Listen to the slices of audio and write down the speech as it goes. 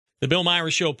The Bill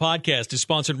Myers Show podcast is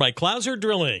sponsored by Clouser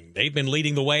Drilling. They've been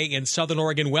leading the way in Southern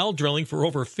Oregon well drilling for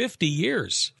over 50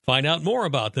 years. Find out more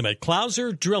about them at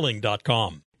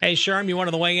clouserdrilling.com. Hey, Sharm, you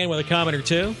wanted to weigh in with a comment or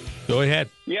two? Go ahead.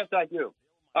 Yes, I do.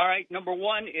 All right. Number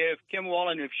one, if Kim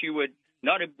Wallen, if she would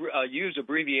not use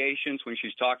abbreviations when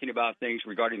she's talking about things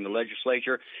regarding the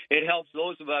legislature, it helps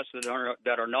those of us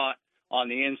that are not on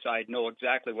the inside know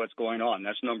exactly what's going on.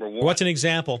 That's number one. What's an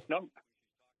example? No.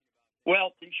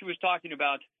 Well, she was talking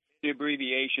about the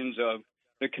abbreviations of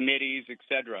the committees, et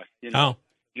cetera,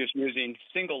 just using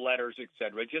single letters, et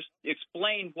cetera. Just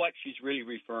explain what she's really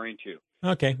referring to.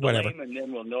 Okay, whatever. And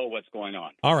then we'll know what's going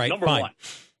on. All right, Number fine. one.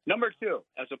 Number two,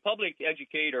 as a public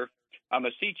educator, I'm a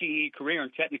CTE, career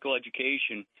and technical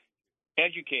education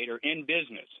educator in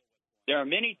business. There are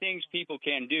many things people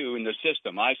can do in the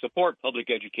system. I support public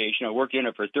education. I worked in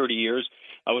it for 30 years.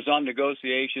 I was on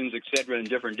negotiations, et cetera, in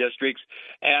different districts.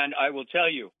 And I will tell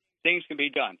you, things can be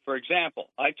done. For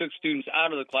example, I took students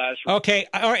out of the classroom. Okay,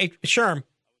 all right, Sharm,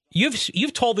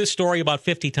 you've told this story about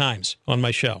 50 times on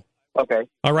my show. Okay.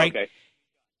 All right. Okay.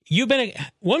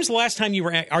 When was the last time you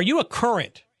were? Are you a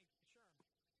current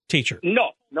teacher?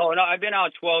 No. I've been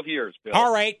out 12 years, Bill.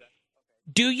 All right.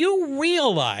 Do you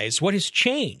realize what has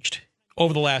changed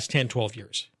over the last 10, 12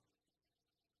 years?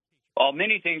 Well,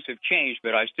 many things have changed,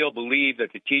 but I still believe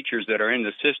that the teachers that are in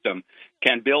the system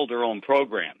can build their own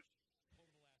program.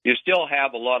 You still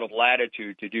have a lot of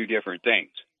latitude to do different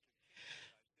things.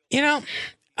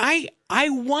 I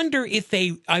wonder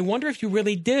if you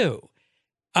really do.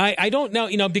 I don't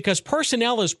know, because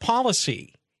personnel is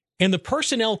policy, and the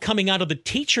personnel coming out of the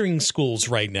teaching schools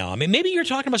right now. I mean, maybe you're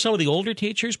talking about some of the older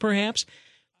teachers, perhaps,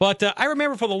 but I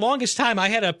remember for the longest time I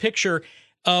had a picture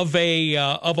of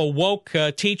a woke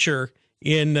teacher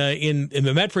in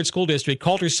the Medford School District,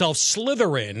 called herself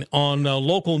Slytherin on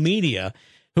local media,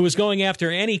 who was going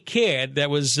after any kid that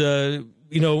was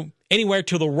anywhere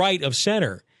to the right of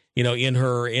center, in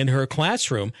her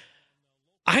classroom.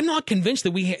 I'm not convinced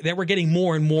that we're getting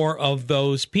more and more of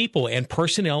those people, and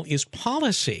personnel is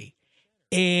policy.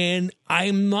 And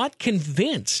I'm not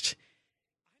convinced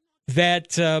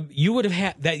that you would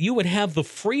have the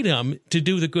freedom to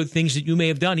do the good things that you may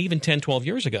have done even 10, 12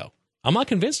 years ago. I'm not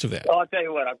convinced of that. Well, I'll tell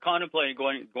you what, I'm contemplating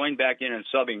going back in and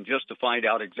subbing just to find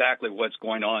out exactly what's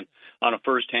going on a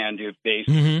first-hand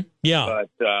basis. Mm-hmm. Yeah.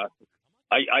 But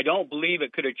I don't believe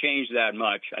it could have changed that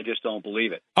much. I just don't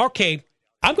believe it. Okay.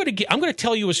 I'm going to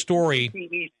tell you a story.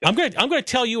 I'm going to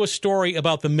tell you a story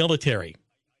about the military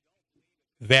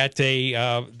that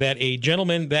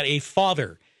a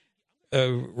father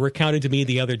recounted to me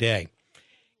the other day,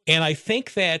 and I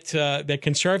think that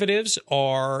conservatives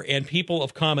and people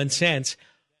of common sense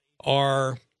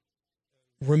are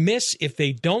remiss if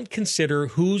they don't consider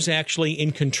who's actually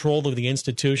in control of the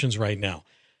institutions right now.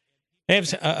 They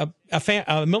have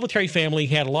a military family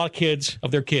had a lot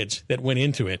of their kids that went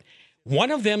into it.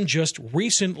 One of them just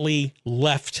recently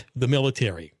left the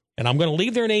military, and I'm going to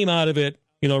leave their name out of it,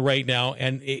 right now,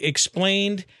 and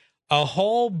explained a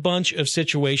whole bunch of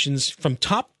situations from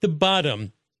top to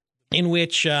bottom in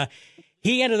which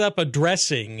he ended up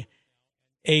addressing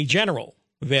a general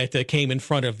that came in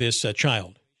front of this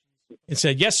child and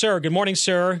said, "Yes, sir. Good morning,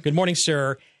 sir. Good morning,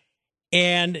 sir,"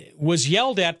 and was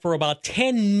yelled at for about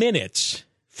 10 minutes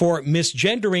for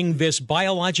misgendering this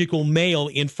biological male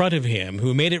in front of him,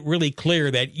 who made it really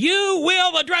clear that you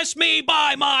will address me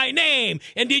by my name,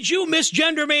 and did you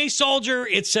misgender me, soldier,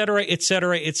 et cetera, et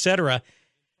cetera, et cetera.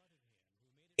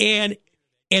 And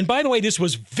by the way, this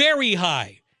was very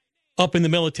high up in the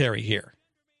military here.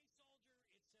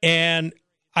 And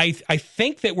I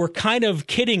think that we're kind of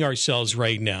kidding ourselves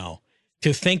right now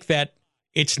to think that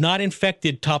it's not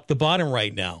infected top to bottom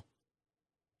right now.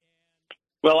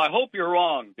 Well, I hope you're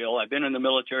wrong, Bill. I've been in the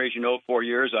military, as you know, 4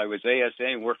 years. I was ASA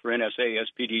and worked for NSA,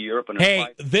 SPD Europe. And hey,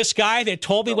 this guy that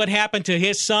told me what happened to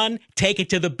his son, take it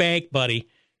to the bank, buddy.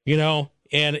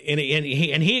 And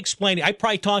he explained. I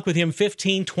probably talked with him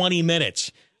 15, 20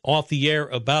 minutes off the air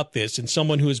about this, and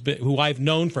someone who I've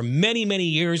known for many, many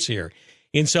years here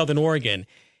in Southern Oregon,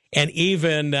 and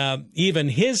even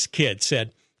his kid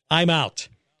said, "I'm out.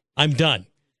 I'm done.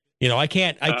 I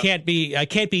can't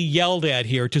be yelled at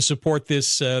here to support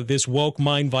this woke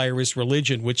mind virus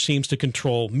religion, which seems to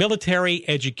control military,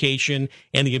 education,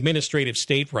 and the administrative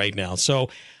state right now." So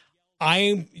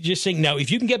I'm just saying, now, if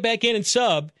you can get back in and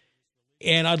sub,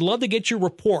 and I'd love to get your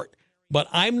report, but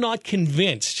I'm not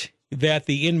convinced that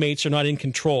the inmates are not in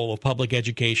control of public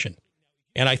education.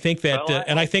 And I think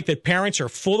that parents are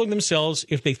fooling themselves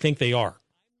if they think they are.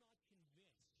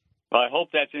 I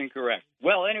hope that's incorrect.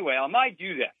 Well, anyway, I might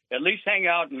do that. At least hang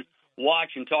out and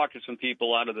watch and talk to some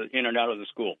people in and out of the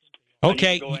schools.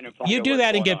 Okay, go in and find you out do what's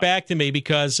that and going get on. back to me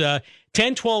because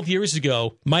 10, 12 years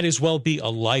ago might as well be a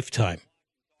lifetime.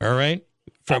 All right?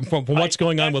 From what's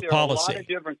going on with there are a lot policy. of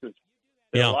differences.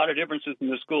 There are a lot of differences in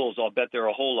the schools. I'll bet there are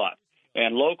a whole lot.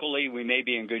 And locally, we may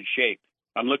be in good shape.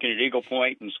 I'm looking at Eagle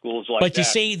Point and schools like that. But you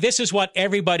see, this is what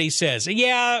everybody says.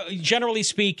 Yeah, generally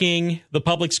speaking, the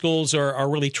public schools are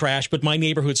really trash, but my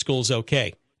neighborhood school's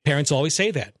okay. Parents always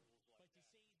say that.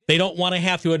 They don't want to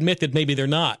have to admit that maybe they're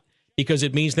not, because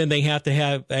it means then they have to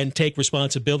have and take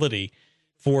responsibility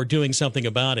for doing something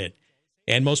about it.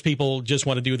 And most people just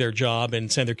want to do their job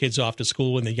and send their kids off to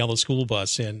school in the yellow school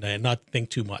bus and not think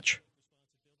too much.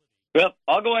 Well,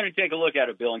 I'll go in and take a look at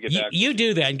it, Bill, and get back. You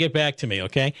do that and get back to me,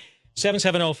 okay?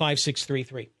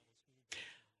 770-5633.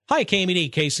 Hi, KMD,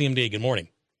 KCMD. Good morning.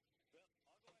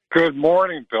 Good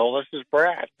morning, Bill. This is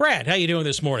Brad. Brad, how you doing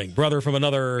this morning? Brother from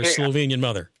another Slovenian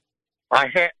mother.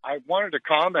 I wanted to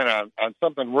comment on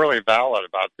something really valid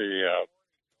about the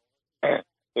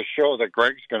show that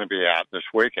Greg's going to be at this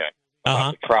weekend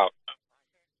about the trout.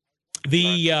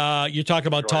 You're talking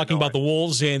about the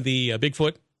wolves and the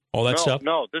Bigfoot, all that stuff?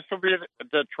 No, this will be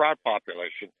the trout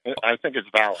population. I think it's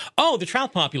valid. Oh, the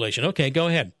trout population. Okay, go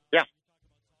ahead. Yeah.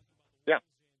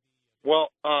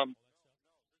 Well,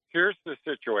 here's the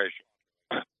situation.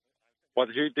 What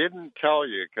he didn't tell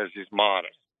you, because he's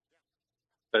modest,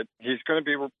 that he's going to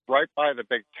be right by the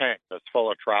big tank that's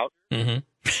full of trout. Mm-hmm.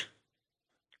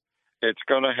 It's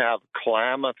going to have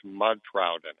Klamath mud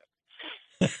trout in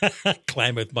it.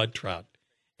 Klamath mud trout.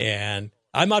 And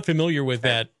I'm not familiar with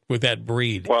that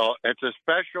breed. Well, it's a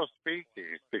special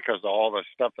species because of all the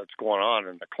stuff that's going on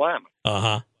in the Klamath.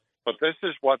 Uh-huh. But this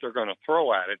is what they're going to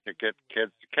throw at it to get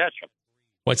kids to catch them.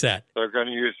 What's that? They're going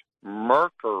to use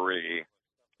mercury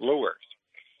lures.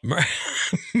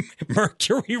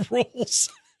 Mercury rules.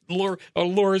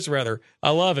 Lures, rather. I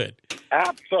love it.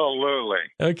 Absolutely.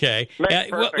 Okay.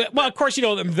 Well, of course,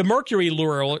 the mercury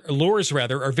lures,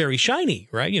 are very shiny,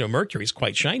 right? Mercury's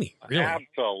quite shiny, really.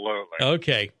 Absolutely.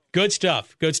 Okay. Good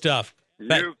stuff. You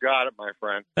got it, my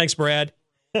friend. Thanks, Brad.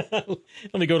 Let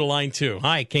me go to line 2.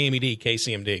 Hi, KMED,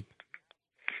 KCMD.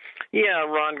 Yeah,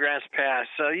 Ron Grass Pass.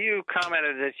 So you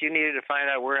commented that you needed to find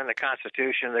out where in the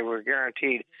Constitution they were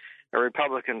guaranteed a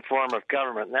Republican form of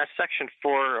government, and that's Section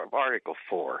 4 of Article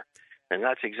 4, and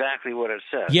that's exactly what it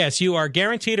says. Yes, you are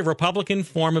guaranteed a Republican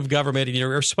form of government, and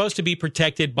you're supposed to be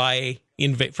protected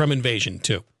from invasion,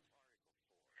 too.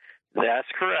 That's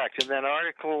correct. And then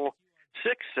Article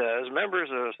 6 says, members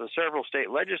of the several state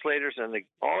legislators and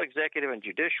all executive and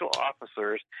judicial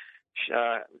officers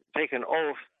take an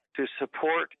oath to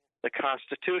support the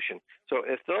Constitution. So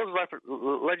if those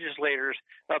legislators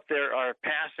up there are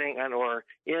passing or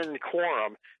in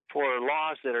quorum for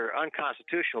laws that are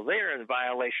unconstitutional, they are in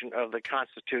violation of the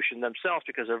Constitution themselves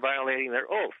because they're violating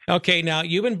their oath. Okay, now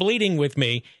you've been bleeding with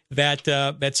me that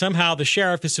somehow the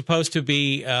sheriff is supposed to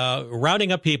be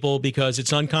rounding up people because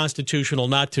it's unconstitutional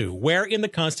not to. Where in the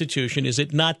Constitution is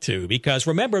it not to? Because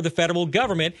remember, the federal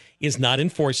government is not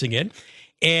enforcing it.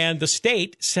 And the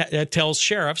state tells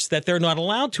sheriffs that they're not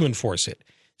allowed to enforce it.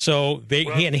 So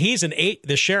he's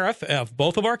the sheriff of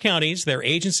both of our counties. They're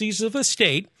agencies of the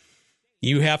state.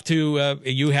 You have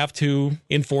to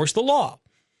enforce the law.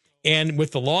 And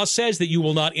with the law says that you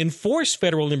will not enforce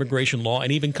federal immigration law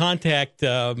and even contact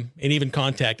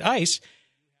ICE,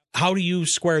 how do you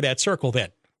square that circle then?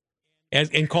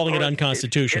 And calling it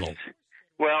unconstitutional?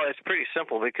 It's pretty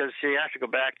simple because you have to go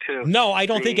back to. No, I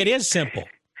don't think it is simple.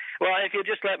 Well, if you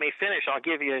just let me finish, I'll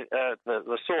give you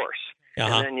the source,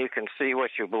 and then you can see what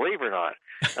you believe or not.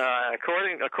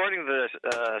 According to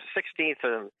the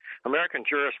 16th American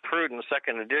Jurisprudence,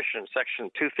 second edition,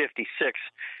 section 256,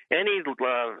 any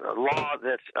law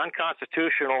that's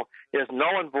unconstitutional is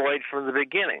null and void from the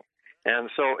beginning. And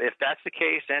so if that's the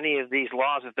case, any of these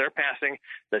laws that they're passing,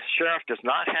 the sheriff does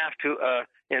not have to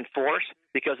enforce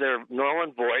because they're null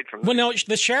and void from the beginning. Well, no,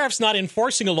 the sheriff's not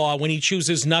enforcing a law when he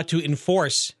chooses not to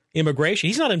enforce immigration.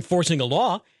 He's not enforcing a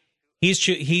law.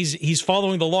 He's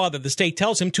following the law that the state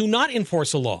tells him to not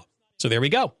enforce a law. So there we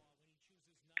go.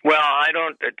 Well, I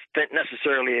don't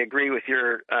necessarily agree with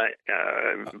your.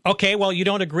 Okay, well, you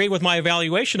don't agree with my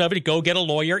evaluation of it. Go get a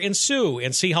lawyer and sue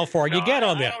and see how far you get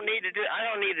on that. I don't need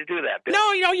to do that, Bill.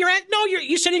 No,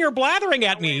 you're sitting here blathering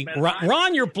at me,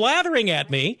 Ron. You're blathering at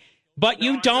me, but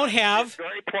you don't have. It's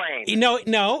very plain.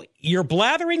 No, you're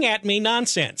blathering at me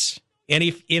nonsense. And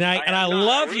I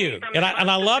love you, and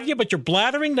I love you, but you're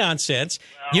blathering nonsense.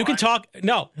 Well, you can talk.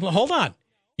 No, hold on.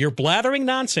 You're blathering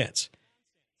nonsense.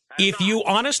 If you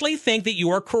honestly think that you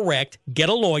are correct, get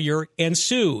a lawyer and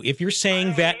sue. If you're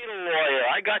saying that, I don't need a lawyer.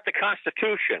 I got the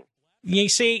Constitution. You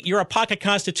see, you're a pocket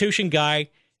Constitution guy.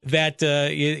 that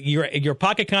your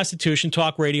pocket constitution,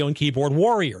 talk radio, and keyboard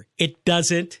warrior. It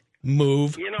doesn't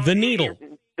move the needle.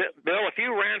 Bill, if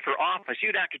you ran for office,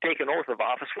 you'd have to take an oath of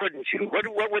office, wouldn't you?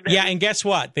 What would that and guess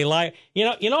what? They lie. You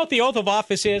know what the oath of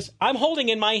office is? I'm holding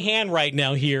in my hand right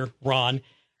now here, Ron,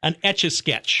 an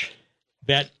Etch-a-Sketch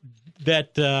that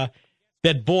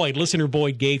Boyd, listener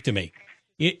Boyd, gave to me.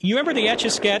 You remember the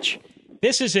Etch-a-Sketch?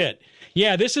 This is it.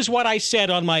 Yeah, this is what I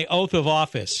said on my oath of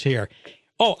office here.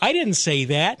 Oh, I didn't say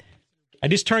that. I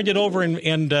just turned it over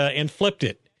and flipped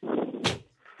it.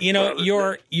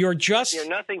 You're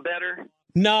nothing better.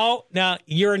 No,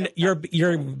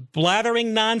 you're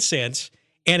blathering nonsense,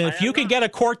 and if you can get a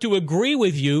court to agree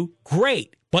with you,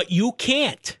 great, but you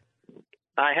can't.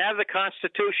 I have the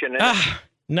Constitution.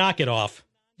 Knock it off.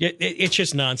 It's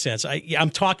just nonsense. I'm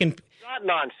talking. Not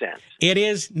nonsense. It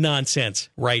is nonsense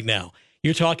right now.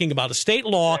 You're talking about a state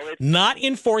law not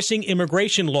enforcing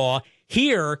immigration law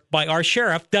here by our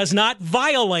sheriff does not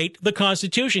violate the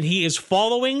Constitution. He is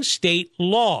following state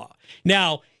law.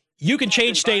 Now, you can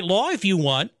change state law if you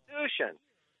want.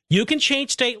 You can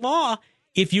change state law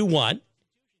if you want.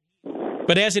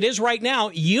 But as it is right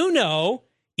now,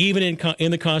 even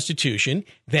in the Constitution,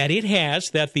 that it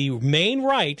has that the main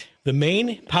right, the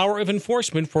main power of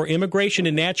enforcement for immigration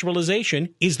and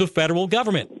naturalization is the federal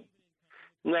government.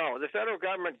 No, the federal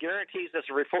government guarantees this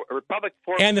republic.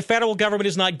 And the federal government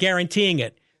is not guaranteeing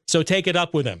it. So take it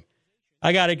up with them.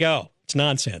 I got to go. It's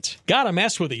nonsense. Got to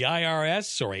mess with the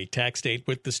IRS or a tax state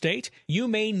with the state? You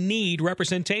may need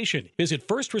representation. Visit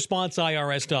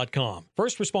firstresponseirs.com.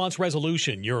 First Response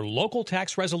Resolution, your local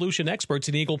tax resolution experts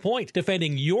in Eagle Point,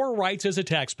 defending your rights as a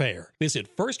taxpayer.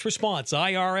 Visit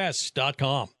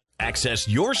firstresponseirs.com. Access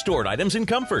your stored items in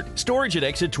comfort. Storage at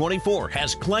Exit 24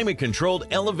 has climate-controlled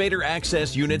elevator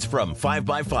access units from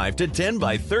 5x5 to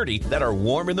 10x30 that are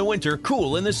warm in the winter,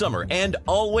 cool in the summer, and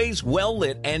always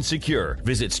well-lit and secure.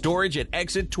 Visit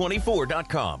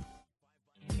storage@exit24.com.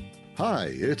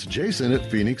 Hi, it's Jason at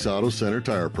Phoenix Auto Center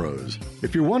Tire Pros.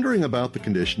 If you're wondering about the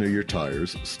condition of your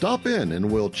tires, stop in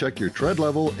and we'll check your tread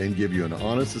level and give you an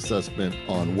honest assessment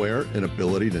on wear and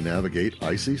ability to navigate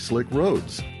icy, slick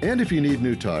roads. And if you need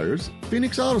new tires,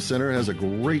 Phoenix Auto Center has a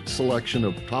great selection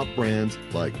of top brands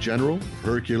like General,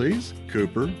 Hercules,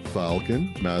 Cooper,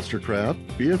 Falcon,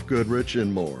 Mastercraft, BF Goodrich,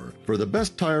 and more. For the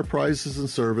best tire prices and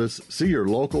service, see your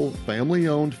local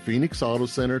family-owned Phoenix Auto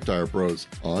Center Tire Pros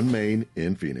on Main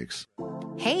in Phoenix.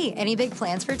 Hey, any big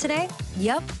plans for today?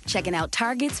 Yep, checking out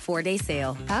Target's 4-day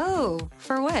sale. Oh,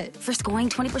 for what? For scoring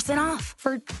 20% off.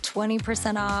 For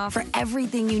 20% off? For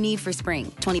everything you need for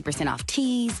spring. 20% off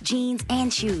tees, jeans,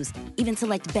 and shoes. Even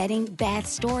select bedding, bath,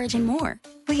 storage, and more.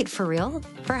 Wait, for real?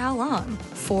 For how long?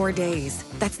 4 days.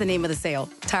 That's the name of the sale.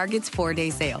 Target's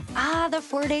 4-day sale. Ah, the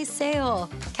 4-day sale.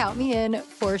 Count me in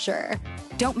for sure.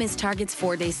 Don't miss Target's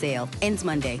 4-day sale. Ends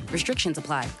Monday. Restrictions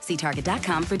apply. See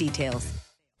Target.com for details.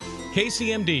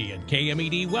 KCMD and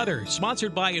KMED Weather,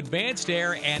 sponsored by Advanced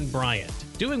Air and Bryant.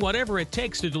 Doing whatever it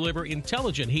takes to deliver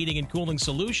intelligent heating and cooling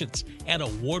solutions and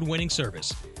award-winning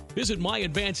service. Visit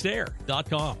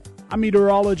myadvancedair.com. I'm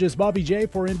meteorologist Bobby J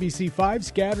for NBC5.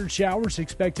 Scattered showers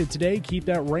expected today. Keep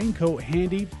that raincoat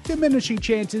handy. Diminishing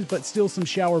chances, but still some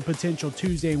shower potential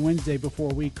Tuesday and Wednesday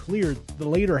before we clear the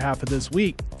later half of this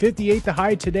week. 58 the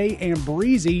high today and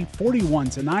breezy. 41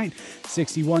 tonight.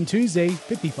 61 Tuesday.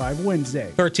 55 Wednesday.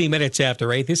 13 minutes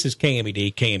after 8. This is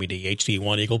KMED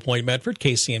HD1 Eagle Point Medford.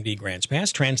 KCMD Grants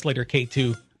Pass. Translator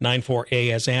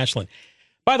K294AS Ashland.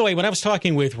 By the way, when I was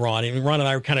talking with Ron, and Ron and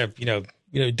I were kind of,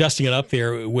 dusting it up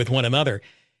there with one another.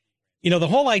 The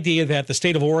whole idea that the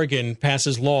state of Oregon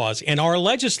passes laws and our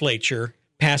legislature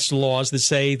passed laws that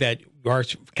say that our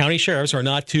county sheriffs are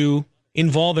not to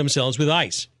involve themselves with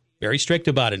ICE. Very strict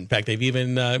about it. In fact, they've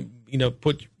even,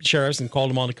 put sheriffs and called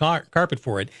them on the carpet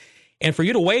for it. And for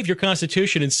you to waive your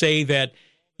Constitution and say that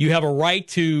you have a right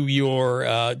to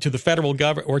your to the federal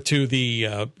government or to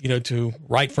the to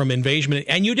right from invasion,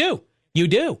 and you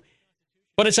do,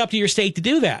 but it's up to your state to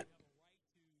do that.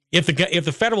 If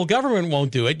the federal government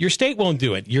won't do it, your state won't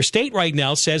do it. Your state right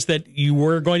now says that you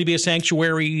were going to be a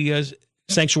sanctuary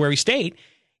state,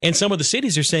 and some of the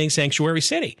cities are saying sanctuary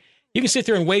city. You can sit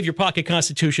there and wave your pocket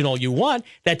constitution all you want.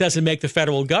 That doesn't make the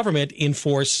federal government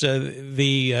enforce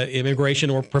the immigration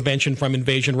or prevention from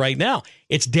invasion right now.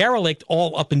 It's derelict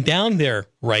all up and down there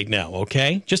right now,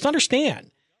 okay? Just understand.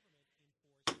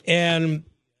 And,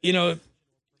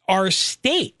 our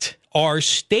state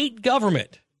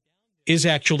government is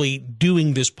actually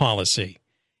doing this policy.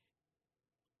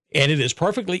 And it is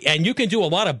perfectly, and you can do a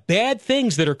lot of bad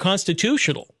things that are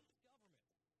constitutional.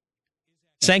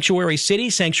 Sanctuary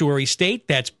city, sanctuary state,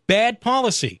 that's bad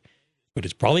policy, but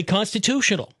it's probably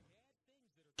constitutional.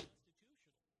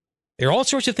 There are all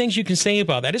sorts of things you can say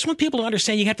about that. I just want people to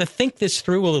understand you have to think this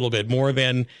through a little bit more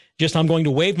than just I'm going to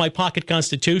wave my pocket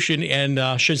constitution and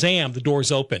shazam, the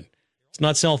door's open. It's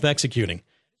not self-executing.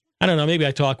 I don't know. Maybe I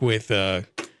talk with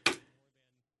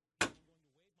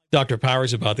Dr.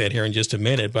 Powers about that here in just a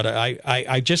minute, but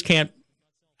I just can't.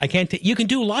 You can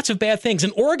do lots of bad things,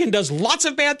 and Oregon does lots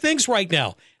of bad things right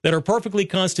now that are perfectly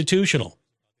constitutional.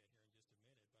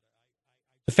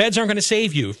 The feds aren't going to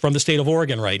save you from the state of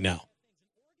Oregon right now.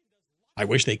 I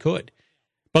wish they could.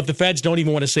 But the feds don't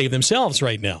even want to save themselves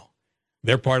right now.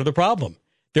 They're part of the problem.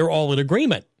 They're all in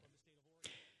agreement.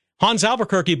 Hans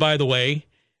Albuquerque, by the way,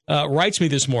 writes me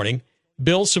this morning,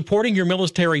 Bill, supporting your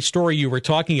military story you were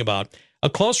talking about, a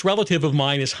close relative of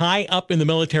mine is high up in the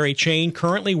military chain,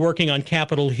 currently working on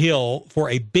Capitol Hill for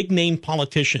a big-name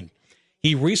politician.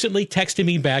 He recently texted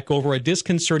me back over a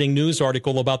disconcerting news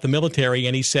article about the military,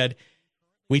 and he said,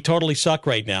 we totally suck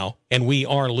right now, and we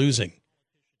are losing.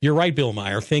 You're right, Bill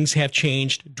Meyer. Things have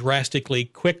changed drastically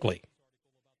quickly.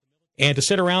 And to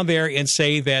sit around there and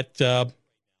say that,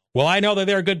 well, I know that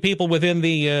there are good people within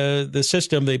the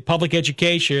system, the public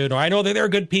education, or I know that there are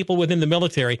good people within the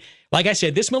military. Like I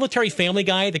said, this military family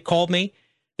guy that called me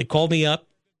up,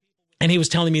 and he was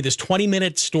telling me this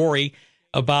 20-minute story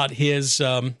about his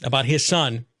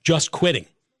son just quitting.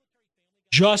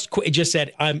 Just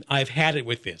said, I've had it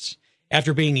with this.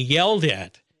 After being yelled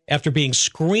at, after being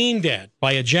screamed at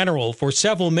by a general for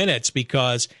several minutes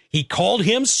because he called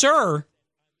him sir.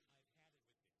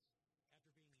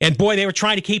 And boy, they were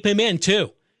trying to keep him in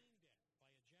too.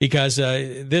 Because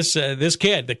this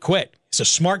kid that quit is a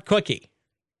smart cookie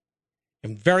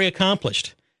and very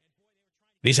accomplished.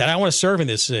 He said, I want to serve in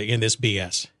this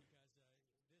BS.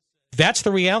 That's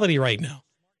the reality right now.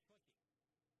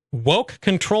 Woke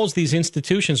controls these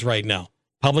institutions right now.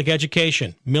 Public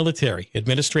education, military,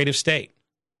 administrative state.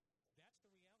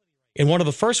 And one of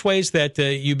the first ways that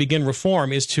you begin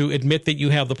reform is to admit that you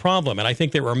have the problem. And I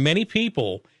think there are many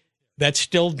people that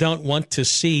still don't want to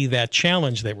see that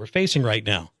challenge that we're facing right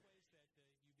now.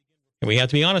 And we have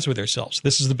to be honest with ourselves.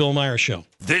 This is the Bill Meyer Show.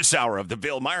 This hour of the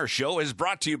Bill Meyer Show is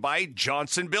brought to you by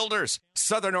Johnson Builders,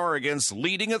 Southern Oregon's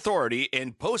leading authority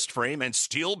in post-frame and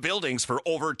steel buildings for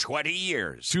over 20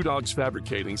 years. Two Dogs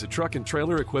Fabricating is a truck and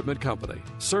trailer equipment company.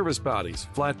 Service bodies,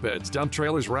 flatbeds, dump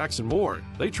trailers, racks, and more.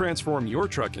 They transform your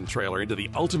truck and trailer into the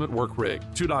ultimate work rig.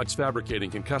 Two Dogs Fabricating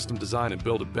can custom design and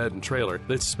build a bed and trailer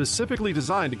that's specifically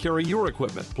designed to carry your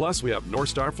equipment. Plus, we have North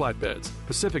Star flatbeds,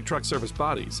 Pacific Truck Service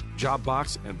bodies, job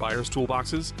box and buyer's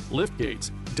toolboxes, lift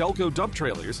gates, Delco dump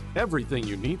trailers, everything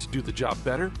you need to do the job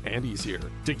better and easier.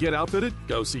 To get outfitted,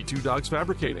 go see Two Dogs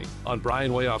Fabricating on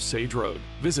Bryan Way off Sage Road.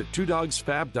 Visit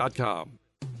twodogsfab.com.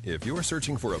 If you're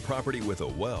searching for a property with a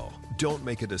well, don't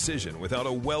make a decision without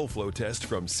a well flow test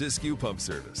from Siskiyou Pump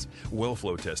Service. Well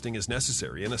flow testing is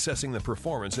necessary in assessing the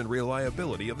performance and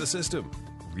reliability of the system.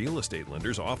 Real estate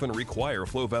lenders often require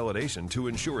flow validation to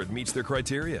ensure it meets their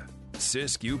criteria.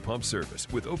 Siskiyou Pump Service,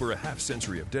 with over a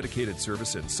half-century of dedicated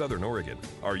service in Southern Oregon,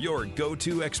 are your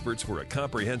go-to experts for a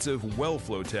comprehensive well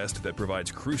flow test that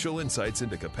provides crucial insights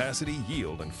into capacity,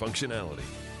 yield, and functionality.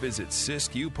 Visit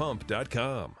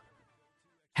SiskiyouPump.com.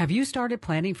 Have you started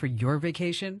planning for your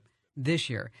vacation? This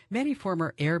year, many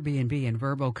former Airbnb and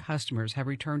Vrbo customers have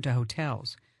returned to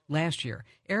hotels. Last year,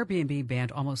 Airbnb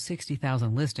banned almost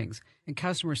 60,000 listings, and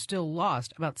customers still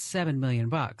lost about $7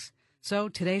 million. So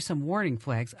today, some warning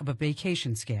flags of a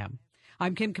vacation scam.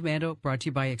 I'm Kim Commando, brought to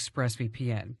you by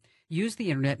ExpressVPN. Use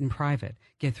the internet in private.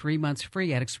 Get 3 months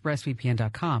free at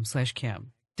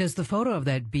expressvpn.com/Kim. Does the photo of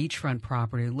that beachfront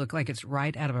property look like it's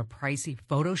right out of a pricey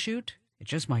photo shoot? It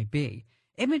just might be.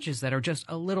 Images that are just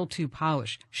a little too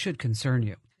polished should concern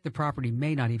you. The property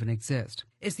may not even exist.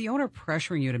 Is the owner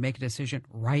pressuring you to make a decision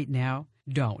right now?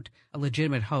 Don't. A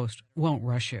legitimate host won't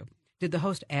rush you. Did the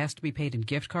host ask to be paid in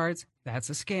gift cards? That's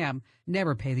a scam.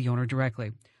 Never pay the owner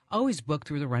directly. Always book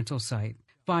through the rental site.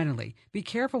 Finally, be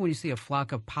careful when you see a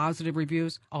flock of positive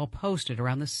reviews all posted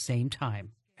around the same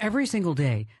time. Every single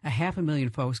day, 500,000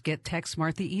 folks get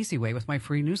TechSmart the easy way with my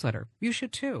free newsletter. You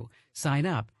should too. Sign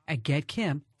up at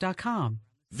getkim.com.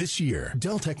 This year,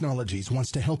 Dell Technologies wants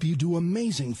to help you do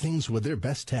amazing things with their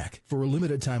best tech. For a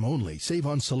limited time only, save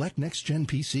on select next-gen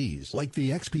PCs like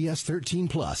the XPS 13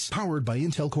 Plus, powered by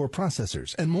Intel Core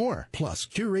processors, and more. Plus,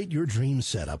 curate your dream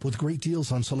setup with great deals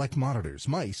on select monitors,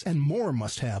 mice, and more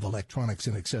must-have electronics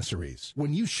and accessories.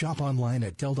 When you shop online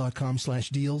at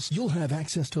Dell.com/deals, you'll have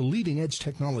access to leading-edge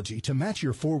technology to match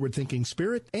your forward-thinking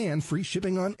spirit and free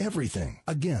shipping on everything.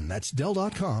 Again, that's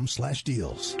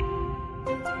Dell.com/deals.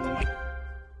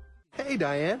 Hey,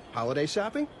 Diane. Holiday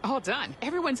shopping? All done.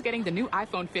 Everyone's getting the new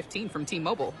iPhone 15 from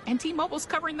T-Mobile, and T-Mobile's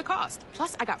covering the cost.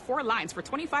 Plus, I got 4 lines for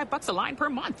 $25 a line per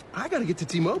month. I got to get to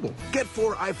T-Mobile. Get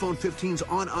 4 iPhone 15s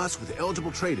on us with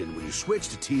eligible trade-in when you switch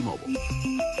to T-Mobile.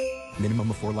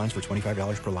 Minimum of 4 lines for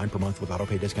 $25 per line per month with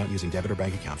autopay discount using debit or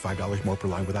bank account. $5 more per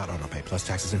line without autopay, plus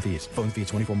taxes and fees. Phone fee at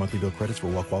 24 monthly bill credits for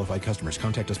well-qualified customers.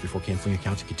 Contact us before canceling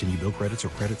account to continue bill credits or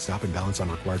credit stop and balance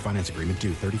on required finance agreement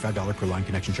due. $35 per line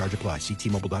connection charge apply. See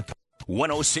T-Mobile.com.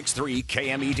 106.3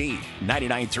 KMED,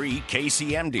 99.3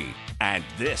 KCMD, and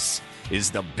this is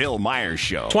the Bill Myers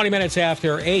Show. 20 minutes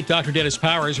after 8, Dr. Dennis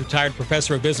Powers, retired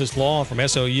professor of business law from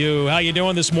SOU. How you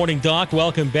doing this morning, Doc?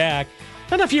 Welcome back. I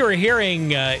don't know if you were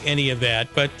hearing any of that,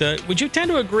 but would you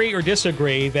tend to agree or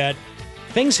disagree that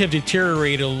things have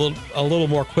deteriorated a little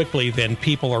more quickly than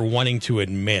people are wanting to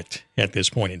admit at this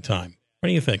point in time? What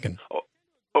are you thinking?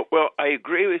 Well, I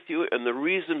agree with you, and the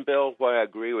reason, Bill, why I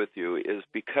agree with you is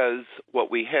because what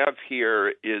we have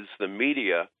here is the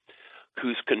media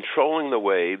who's controlling the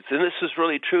waves, and this is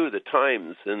really true, the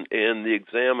Times and the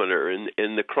Examiner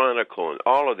and the Chronicle and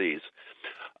all of these.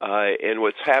 And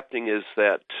what's happening is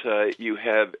that you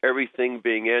have everything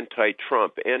being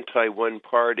anti-Trump, anti-one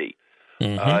party.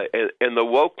 Mm-hmm. And the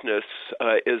wokeness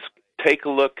is take a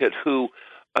look at who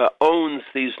owns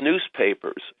these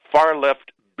newspapers,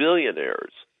 far-left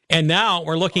billionaires. And now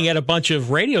we're looking at a bunch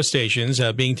of radio stations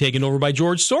being taken over by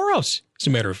George Soros, as a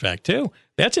matter of fact, too.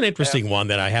 That's an interesting one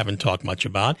that I haven't talked much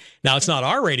about. Now, it's not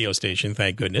our radio station,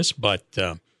 thank goodness, but...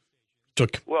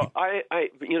 Well, I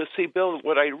see, Bill,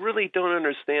 what I really don't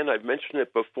understand, I've mentioned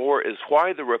it before, is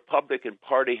why the Republican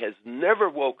Party has never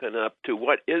woken up to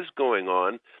what is going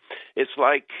on. It's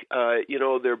like,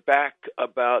 they're back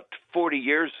about 40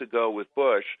 years ago with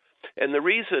Bush. And the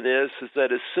reason is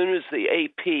that as soon as the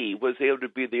AP was able to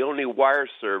be the only wire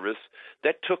service,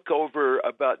 that took over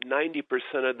about 90%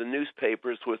 of the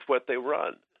newspapers with what they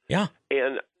run. Yeah.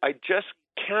 And I just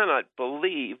cannot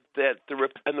believe that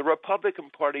the Republican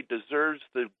Party deserves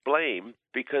the blame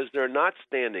because they're not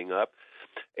standing up,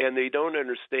 and they don't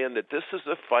understand that this is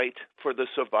a fight for the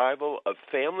survival of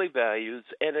family values,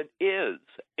 and it is.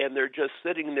 And they're just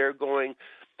sitting there going,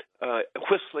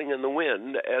 whistling in the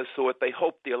wind as to what they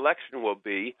hope the election will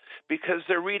be, because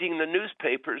they're reading the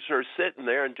newspapers or sitting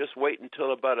there and just wait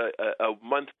until about a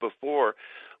month before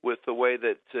with the way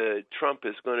that Trump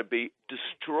is going to be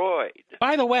destroyed.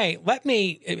 By the way,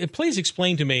 please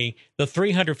explain to me the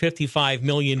 $355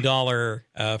 million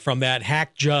from that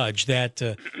hack judge that,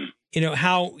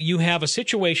 how you have a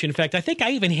situation. In fact, I think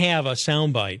I even have a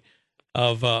soundbite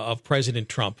of President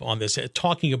Trump on this,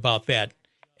 talking about that.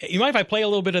 You mind if I play a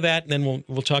little bit of that, and then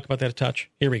we'll talk about that a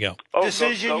touch? Here we go.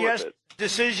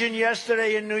 Decision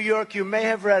yesterday in New York. You may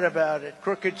have read about it.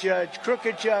 Crooked judge.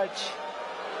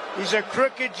 He's a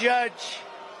crooked judge.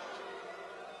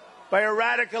 By a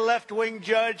radical left-wing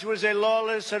judge, was a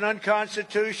lawless and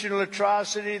unconstitutional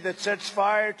atrocity that sets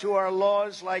fire to our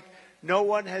laws like no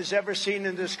one has ever seen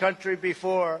in this country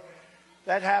before.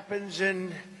 That happens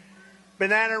in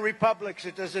banana republics.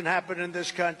 It doesn't happen in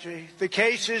this country. The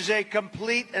case is a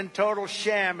complete and total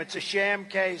sham. It's a sham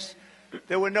case.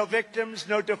 There were no victims,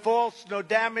 no defaults, no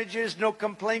damages, no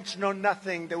complaints, no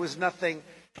nothing. There was nothing.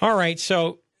 All right.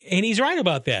 So, and he's right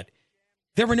about that.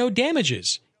 There were no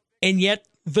damages. And yet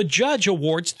the judge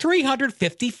awards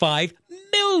 $355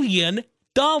 million.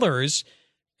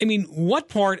 I mean, what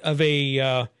part of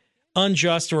a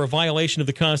unjust or a violation of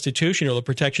the Constitution or the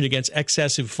protection against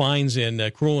excessive fines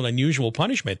and cruel and unusual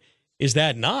punishment is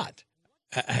that not?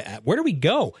 Where do we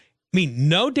go? I mean,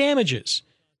 no damages.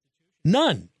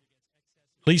 None.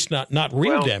 At least not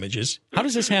real damages. How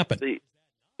does this happen?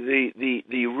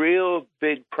 The real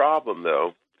big problem,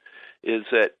 though, is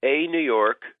that A, New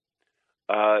York,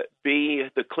 B,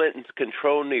 the Clintons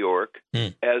control New York,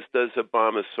 as does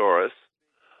Obamasaurus.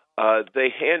 They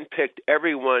handpicked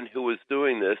everyone who was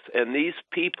doing this, and these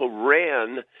people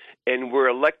ran and were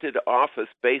elected to office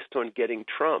based on getting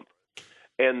Trump.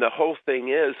 And the whole thing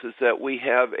is that we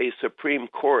have a Supreme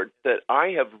Court that I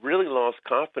have really lost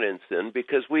confidence in,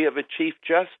 because we have a Chief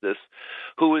Justice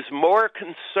who is more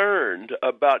concerned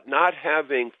about not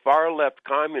having far-left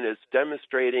communists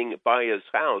demonstrating by his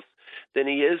house than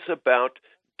he is about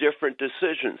different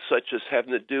decisions, such as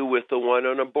having to do with the one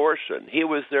on abortion. He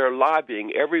was there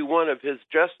lobbying every one of his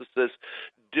justices,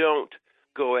 don't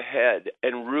go ahead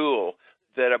and rule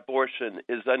that abortion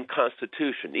is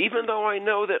unconstitutional, even though I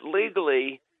know that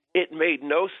legally it made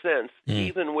no sense,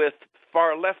 even with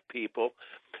far-left people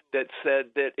that said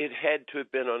that it had to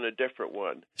have been on a different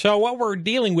one. So what we're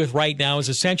dealing with right now is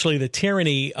essentially the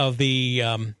tyranny of the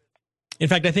In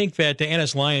fact, I think that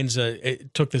Annis Lyons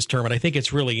took this term, and I think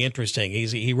it's really interesting.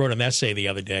 He wrote an essay the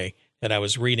other day that I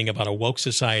was reading about a woke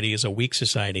society is a weak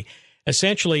society.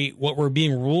 Essentially, what we're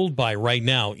being ruled by right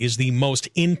now is the most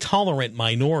intolerant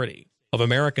minority of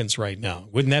Americans right now.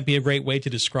 Wouldn't that be a great way to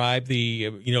describe the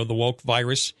woke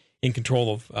virus in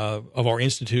control of our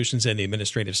institutions and the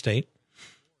administrative state?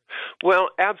 Well,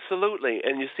 absolutely.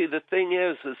 And you see, the thing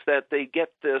is that they get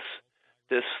this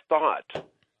thought.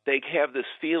 They have this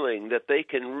feeling that they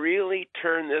can really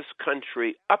turn this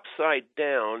country upside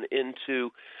down into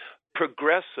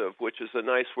progressive, which is a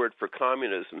nice word for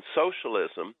communism,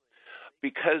 socialism,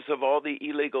 because of all the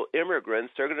illegal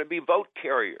immigrants. They're going to be vote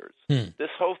carriers.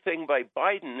 This whole thing by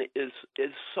Biden is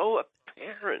so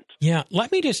apparent. Yeah,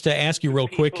 let me just ask you real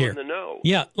quick here. In the know.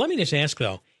 Yeah, let me just ask,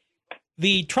 though.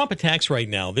 The Trump attacks right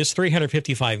now, this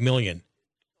 $355 million,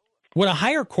 would a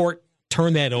higher court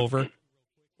turn that over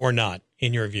or not,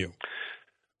 in your view?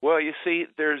 Well, you see,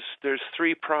 there's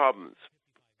three problems.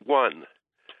 One,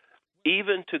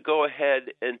 even to go ahead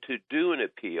and to do an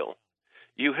appeal,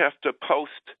 you have to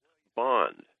post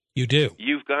bond. You do.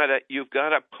 You've got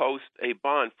to post a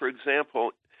bond. For example,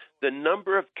 the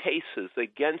number of cases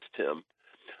against him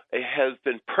has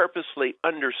been purposely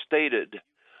understated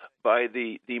by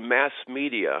the mass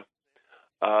media,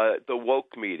 the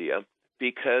woke media,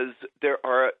 because there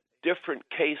are different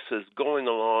cases going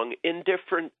along in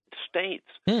different states,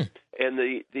 and and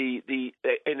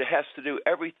it has to do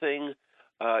everything,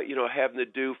 having to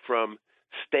do from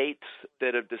states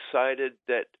that have decided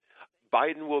that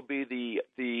Biden will be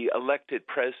the elected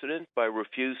president by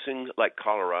refusing, like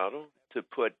Colorado, to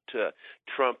put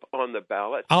Trump on the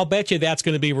ballot. I'll bet you that's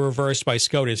going to be reversed by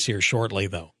SCOTUS here shortly,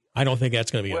 though. I don't think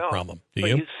that's going to be a problem. Do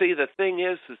you? But you see, the thing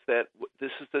is that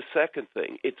this is the second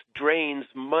thing. It drains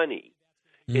money.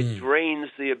 It drains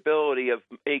the ability of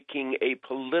making a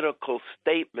political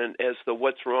statement as to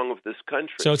what's wrong with this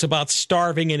country. So it's about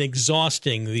starving and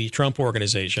exhausting the Trump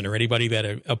organization or anybody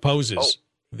that opposes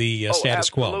the status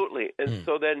quo. Absolutely. And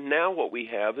so then now what we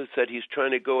have is that he's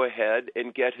trying to go ahead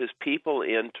and get his people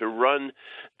in to run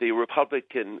the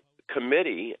Republican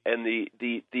committee and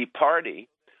the party.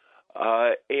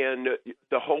 And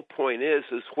the whole point is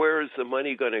where is the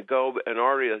money going to go? And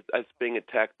already that's being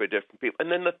attacked by different people.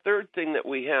 And then the third thing that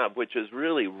we have, which is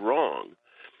really wrong,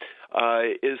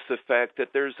 is the fact that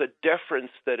there's a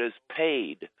deference that is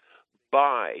paid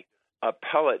by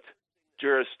appellate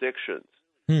jurisdictions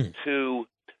to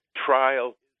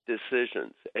trial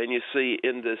decisions. And you see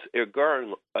in this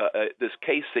this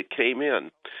case that came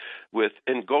in with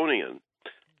Ngonian,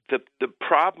 the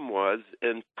problem was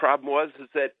is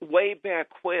that way back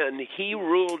when he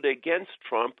ruled against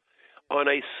Trump on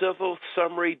a civil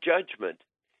summary judgment,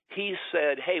 he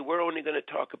said, hey, we're only going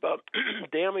to talk about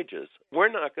damages. We're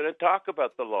not going to talk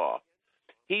about the law.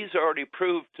 He's already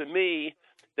proved to me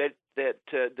that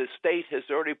the state has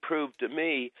already proved to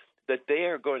me that they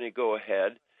are going to go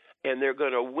ahead and they're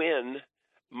going to win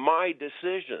my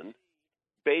decision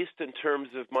based in terms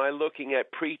of my looking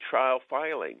at pretrial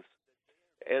filings.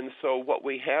 And so what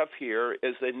we have here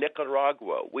is a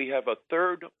Nicaragua. We have a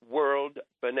third world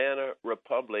banana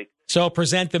republic. So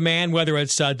present the man, whether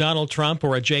it's Donald Trump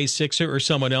or a Jay Sixer or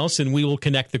someone else, and we will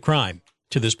connect the crime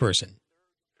to this person.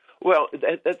 Well,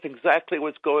 that's exactly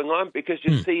what's going on, because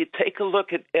you see, take a look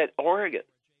at Oregon.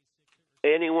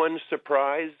 Anyone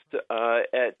surprised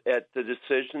at the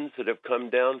decisions that have come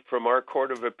down from our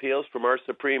Court of Appeals, from our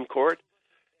Supreme Court?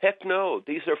 Heck no.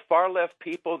 These are far-left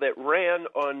people that ran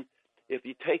on. If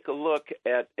you take a look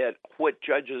at what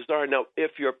judges are. Now,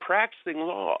 if you're practicing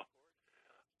law,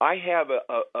 I have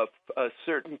a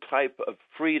certain type of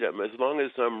freedom as long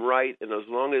as I'm right and as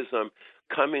long as I'm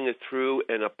coming through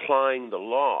and applying the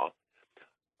law.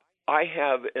 I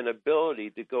have an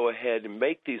ability to go ahead and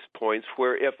make these points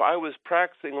where if I was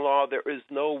practicing law, there is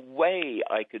no way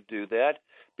I could do that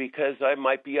because I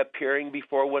might be appearing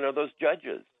before one of those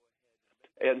judges.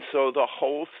 And so the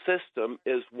whole system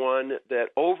is one that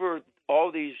over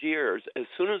all these years, as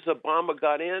soon as Obama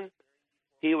got in,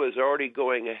 he was already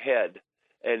going ahead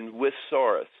and with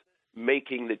Soros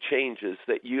making the changes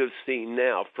that you have seen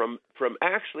now from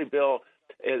actually, Bill,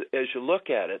 as you look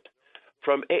at it,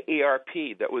 from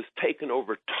AARP that was taken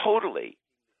over totally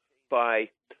by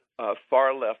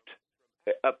far-left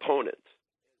opponents.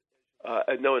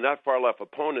 No, not far-left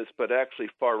opponents, but actually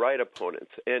far-right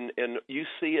opponents. And you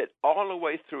see it all the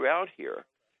way throughout here.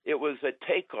 It was a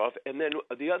takeoff. And then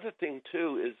the other thing,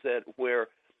 too, is that where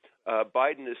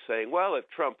Biden is saying, well, if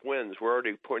Trump wins, we're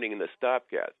already pointing in the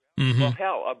stopgap. Well,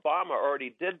 hell, Obama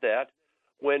already did that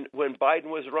when Biden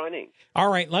was running.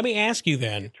 All right, let me ask you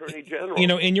then. Attorney General. You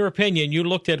know, in your opinion, you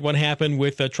looked at what happened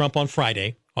with Trump on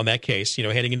Friday, on that case,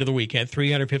 heading into the weekend,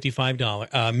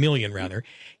 $355 million rather.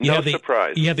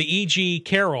 Surprise. You have the E.G.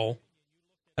 Carroll,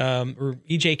 or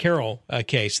E.J. Carroll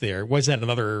case there. Was that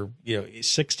another,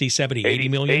 60, 70, 80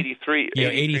 million?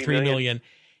 83 million.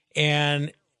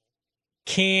 And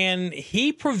can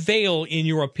he prevail, in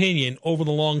your opinion, over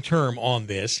the long term on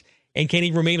this? And can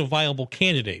he remain a viable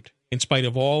candidate in spite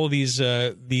of all of these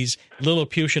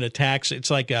Lilliputian attacks? It's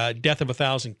like death of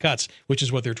 1,000 cuts, which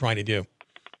is what they're trying to do.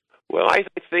 Well, I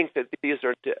think that these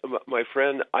are, my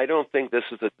friend, I don't think this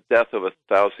is a death of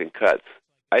 1,000 cuts.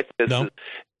 I think this is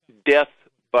death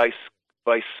by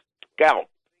scalp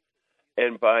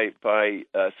and by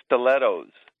stilettos,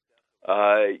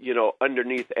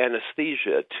 underneath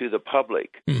anesthesia to the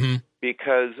public,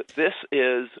 because this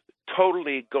is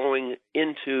totally going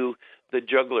into the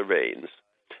jugular veins.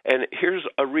 And here's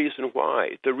a reason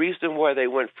why. The reason why they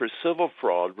went for civil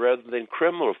fraud rather than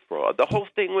criminal fraud. The whole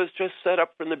thing was just set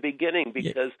up from the beginning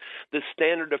because the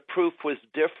standard of proof was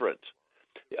different.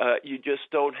 You just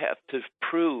don't have to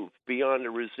prove beyond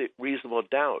a reasonable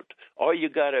doubt. All you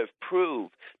got to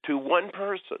prove to one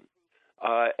person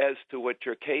as to what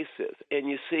your case is. And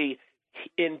you see,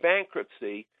 in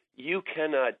bankruptcy, you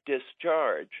cannot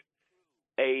discharge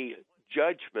a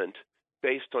judgment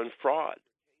based on fraud.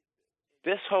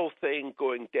 This whole thing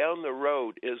going down the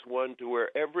road is one to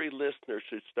where every listener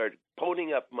should start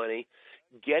ponying up money,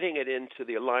 getting it into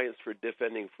the Alliance for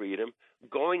Defending Freedom,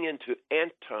 going into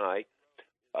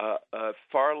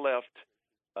far left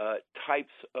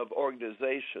types of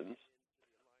organizations,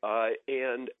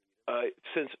 and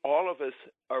since all of us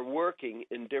are working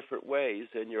in different ways,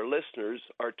 and your listeners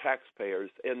are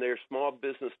taxpayers, and they're small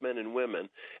businessmen and women,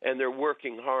 and they're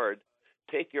working hard,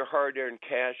 take your hard-earned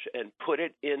cash and put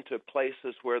it into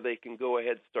places where they can go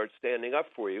ahead and start standing up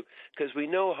for you, because we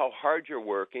know how hard you're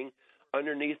working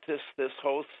underneath this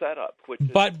whole setup.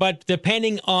 But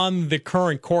depending on the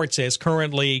current courts as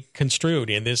currently construed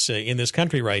in this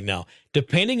country right now,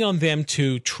 depending on them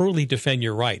to truly defend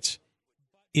your rights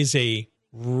is a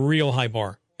real high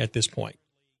bar at this point.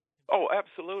 Oh,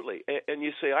 absolutely. And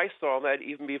you see, I saw that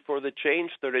even before the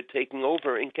change started taking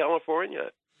over in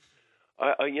California.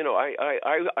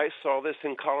 I saw this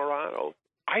in Colorado.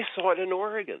 I saw it in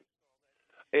Oregon.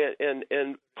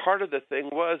 And part of the thing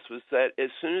was that as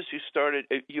soon as you started,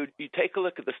 you take a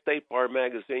look at the State Bar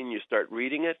magazine, you start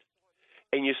reading it,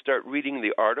 and you start reading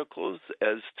the articles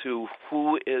as to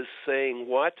who is saying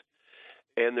what,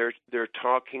 and they're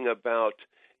talking about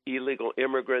illegal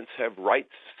immigrants have rights,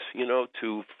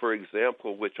 to, for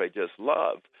example, which I just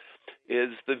love, is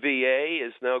the VA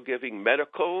is now giving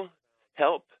medical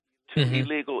help to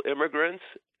illegal immigrants.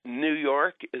 New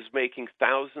York is making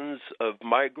thousands of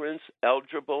migrants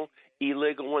eligible,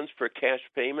 illegal ones, for cash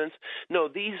payments. No,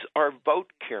 these are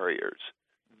vote carriers.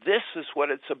 This is what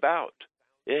it's about.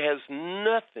 It has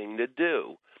nothing to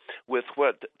do with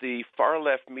what the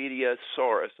far-left media,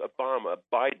 Soros, Obama,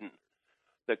 Biden,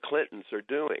 the Clintons are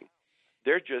doing.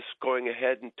 They're just going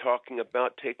ahead and talking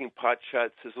about taking pot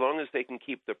shots. As long as they can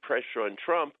keep the pressure on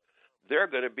Trump, they're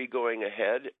going to be going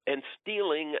ahead and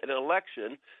stealing an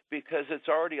election because it's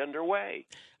already underway.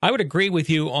 I would agree with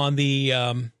you on the,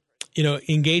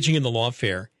 engaging in the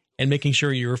lawfare and making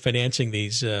sure you're financing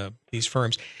these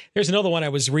firms. There's another one I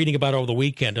was reading about over the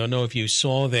weekend. I don't know if you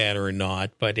saw that or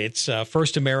not, but it's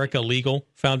First America Legal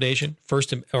Foundation,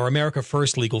 America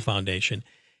First Legal Foundation,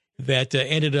 that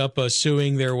ended up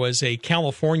suing. There was a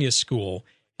California school,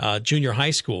 junior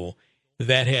high school,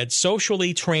 that had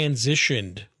socially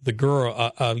transitioned the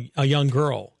girl, a young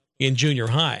girl in junior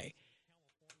high,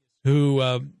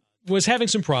 who was having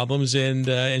some problems,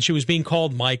 and she was being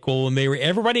called Michael, and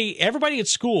everybody at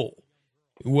school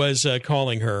was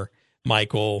calling her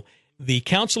Michael. The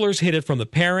counselors hid it from the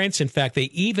parents. In fact, they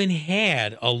even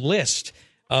had a list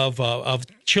of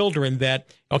children that,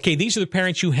 okay, these are the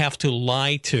parents you have to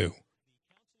lie to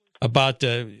about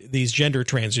these gender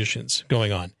transitions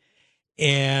going on.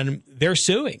 And they're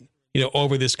suing,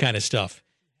 over this kind of stuff.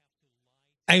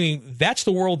 I mean, that's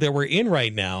the world that we're in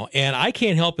right now, and I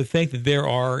can't help but think that there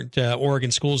are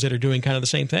Oregon schools that are doing kind of the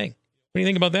same thing. What do you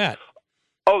think about that?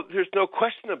 Oh, there's no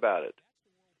question about it.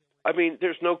 I mean,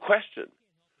 there's no question,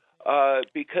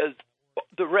 because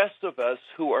the rest of us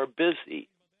who are busy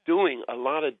doing a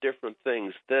lot of different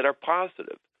things that are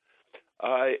positive,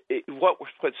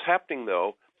 what's happening,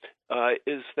 though,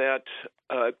 is that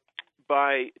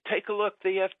take a look at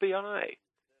the FBI.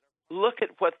 Look at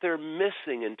what they're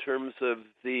missing in terms of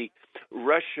the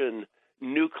Russian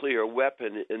nuclear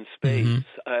weapon in space,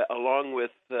 along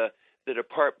with the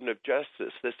Department of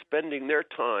Justice. They're spending their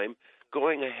time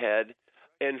going ahead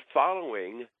and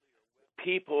following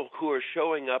people who are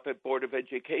showing up at Board of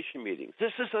Education meetings.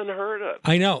 This is unheard of.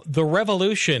 I know. The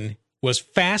revolution was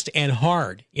fast and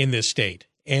hard in this state.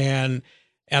 And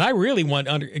I really want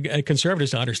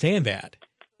conservatives to understand that.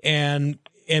 And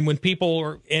when people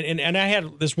are, and I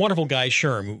had this wonderful guy,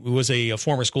 Sherm, who was a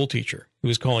former school teacher, who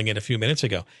was calling in a few minutes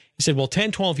ago. He said, well,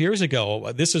 10, 12 years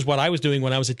ago, this is what I was doing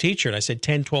when I was a teacher. And I said,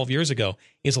 10, 12 years ago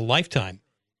is a lifetime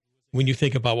when you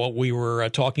think about what we were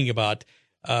talking about,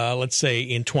 let's say,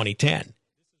 in 2010,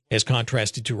 as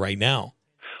contrasted to right now.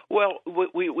 Well,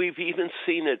 we've even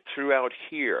seen it throughout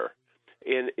here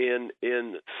in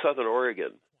Southern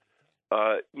Oregon,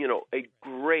 a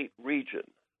great region.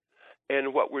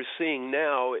 And what we're seeing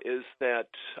now is that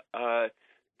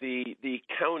the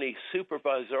county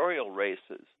supervisorial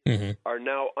races are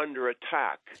now under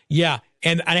attack. Yeah,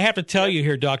 and I have to tell you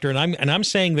here, Doctor, and I'm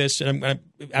saying this, and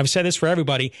I've said this for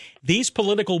everybody. These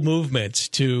political movements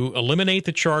to eliminate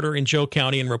the charter in Joe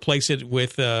County and replace it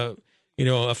with a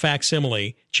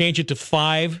facsimile, change it to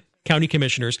 5 county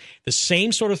commissioners, the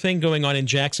same sort of thing going on in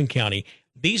Jackson County.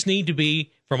 These need to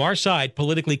be, from our side,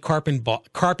 politically carpet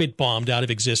bombed out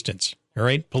of existence. All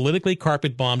right, politically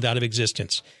carpet bombed out of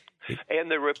existence.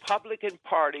 And the Republican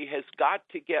Party has got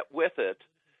to get with it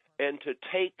and to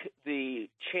take the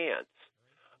chance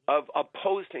of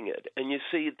opposing it. And you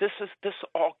see, this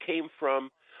all came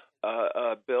from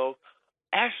Bill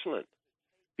Ashland,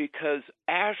 because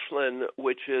Ashland,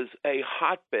 which is a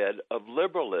hotbed of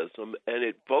liberalism, and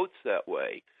it votes that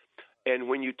way. And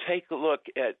when you take a look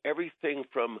at everything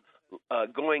from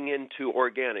going into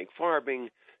organic farming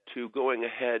to going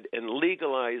ahead and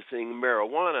legalizing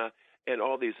marijuana and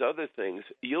all these other things,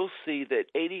 you'll see that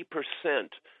 80%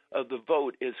 of the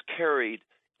vote is carried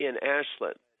in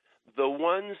Ashland. The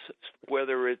ones,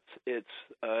 whether it's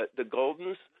the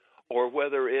Goldens or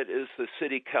whether it is the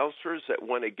city councilors that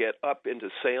want to get up into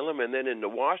Salem and then into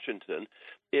Washington,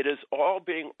 it is all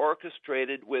being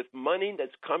orchestrated with money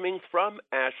that's coming from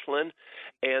Ashland,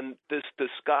 and this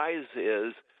disguise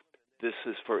is, this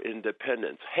is for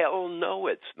independence. Hell no,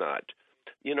 it's not.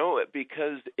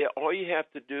 Because all you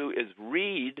have to do is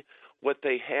read what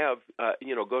they have,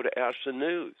 go to Ashland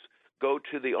News, go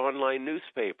to the online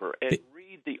newspaper, and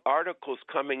read the articles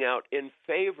coming out in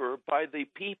favor by the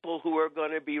people who are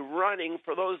going to be running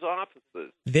for those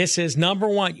offices. This is number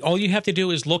one. All you have to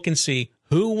do is look and see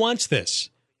who wants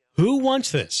this. Who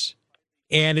wants this?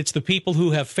 And it's the people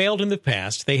who have failed in the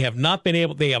past. They have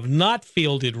not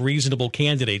fielded reasonable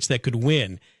candidates that could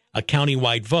win a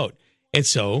countywide vote. And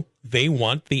so they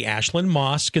want the Ashland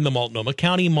Mosque and the Multnomah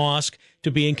County Mosque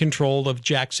to be in control of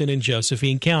Jackson and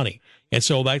Josephine County. And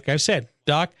so, like I said,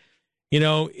 Doc,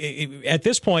 at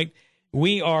this point,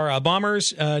 we are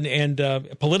bombers, and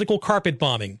political carpet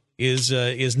bombing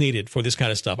is needed for this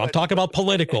kind of stuff. I'm talking about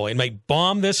political, and might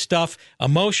bomb this stuff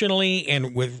emotionally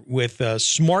and with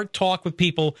smart talk with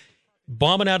people,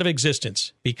 bomb it out of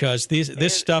existence, because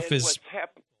this stuff is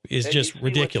just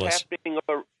ridiculous.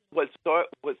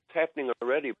 What's happening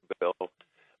already, Bill?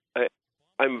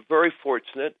 I'm very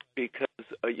fortunate because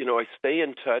I stay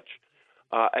in touch.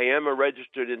 I am a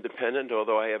registered independent,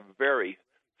 although I have very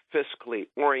fiscally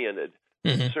oriented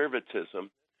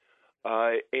conservatism.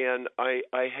 And I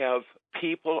have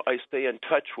people I stay in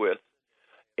touch with.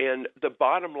 And the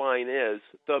bottom line is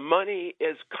the money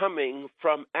is coming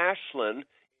from Ashland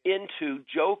into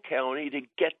Joe County to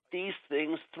get these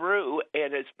things through,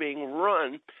 and it's being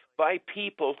run by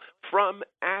people from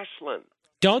Ashland.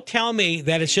 Don't tell me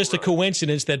that it's just a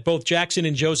coincidence that both Jackson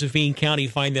and Josephine County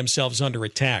find themselves under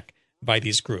attack by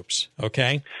these groups,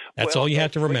 okay? That's all you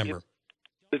have to remember.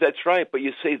 That's right, but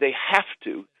you see, they have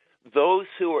to. Those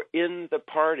who are in the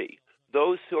party,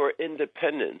 those who are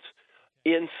independents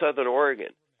in Southern Oregon,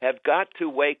 have got to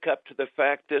wake up to the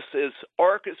fact this is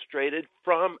orchestrated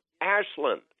from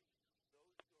Ashland.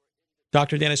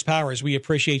 Dr. Dennis Powers, we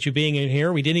appreciate you being in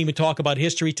here. We didn't even talk about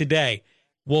history today.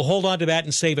 We'll hold on to that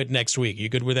and save it next week. You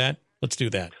good with that? Let's do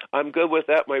that. I'm good with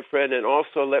that, my friend. And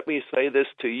also, let me say this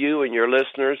to you and your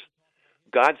listeners.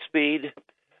 Godspeed,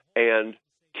 and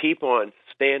keep on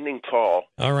standing tall.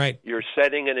 All right. You're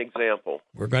setting an example.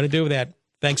 We're going to do that.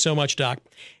 Thanks so much, Doc.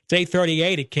 It's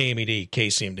 8:38 at KMED,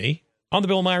 KCMD, on The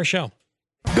Bill Meyer Show.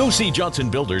 Go see Johnson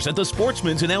Builders at the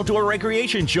Sportsman's and Outdoor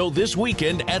Recreation Show this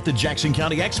weekend at the Jackson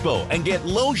County Expo and get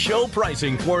low show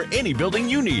pricing for any building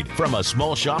you need. From a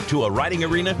small shop to a riding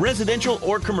arena, residential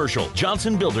or commercial,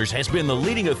 Johnson Builders has been the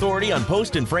leading authority on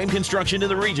post and frame construction in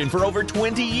the region for over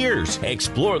 20 years.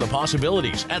 Explore the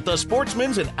possibilities at the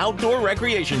Sportsman's and Outdoor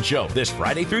Recreation Show this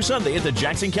Friday through Sunday at the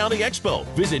Jackson County Expo.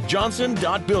 Visit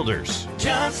johnson.builders.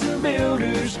 Johnson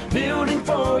Builders, building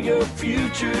for your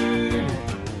future.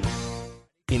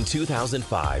 In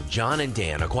 2005, John and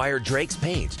Dan acquired Drake's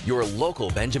Paint, your local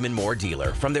Benjamin Moore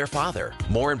dealer, from their father.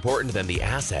 More important than the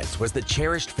assets was the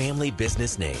cherished family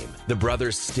business name. The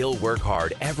brothers still work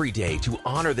hard every day to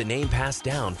honor the name passed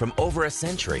down from over a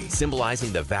century,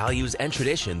 symbolizing the values and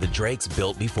tradition the Drakes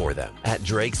built before them. At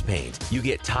Drake's Paint, you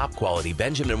get top quality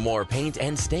Benjamin Moore paint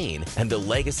and stain, and the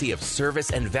legacy of service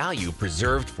and value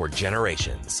preserved for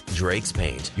generations. Drake's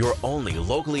Paint, your only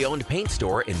locally owned paint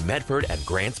store in Medford and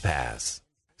Grants Pass.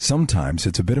 Sometimes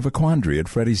it's a bit of a quandary at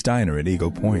Freddy's Diner at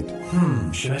Eagle Point.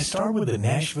 Should I start with the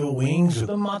Nashville wings or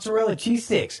the mozzarella cheese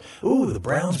sticks? Ooh, the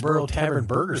Brownsboro Tavern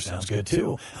burger sounds good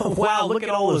too. Wow, look at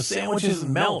all those sandwiches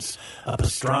and melts. A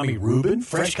pastrami Reuben,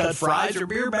 fresh cut fries, or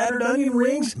beer battered onion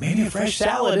rings? Maybe a fresh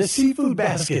salad, a seafood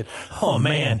basket. Oh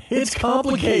man, it's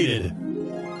complicated.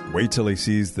 Wait till he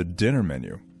sees the dinner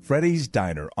menu. Freddy's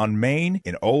Diner on Main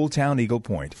in Old Town Eagle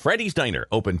Point. Freddy's Diner,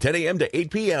 open 10 a.m. to 8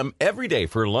 p.m. every day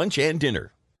for lunch and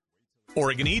dinner.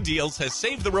 Oregon E-Deals has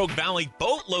saved the Rogue Valley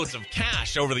boatloads of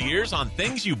cash over the years on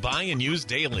things you buy and use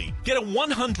daily. Get a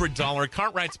 $100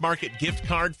 Cartwright's Market gift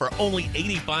card for only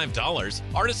 $85.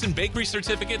 Artisan Bakery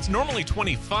certificates, normally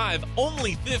 $25,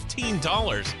 only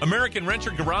 $15. American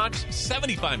Renter Garage,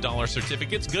 $75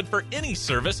 certificates, good for any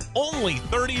service, only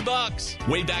 $30.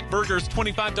 Wayback Burgers,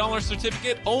 $25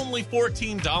 certificate, only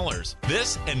 $14.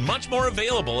 This and much more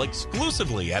available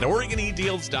exclusively at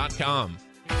OregonEDeals.com.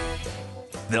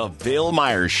 The Bill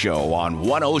Myers Show on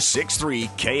 106.3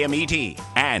 KMET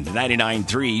and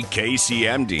 99.3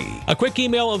 KCMD. A quick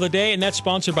email of the day, and that's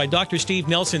sponsored by Dr. Steve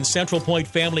Nelson, Central Point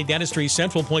Family Dentistry,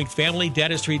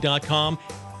 centralpointfamilydentistry.com.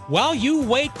 While you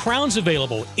wait, Crown's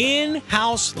available.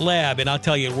 In-house lab, and I'll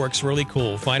tell you, it works really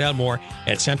cool. Find out more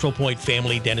at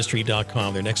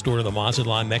centralpointfamilydentistry.com. They're next door to the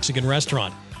Mazatlan Mexican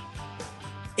restaurant.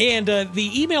 And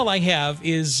the email I have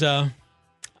is Aya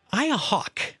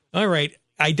Hawk. All right.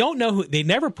 I don't know who, they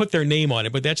never put their name on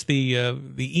it, but that's the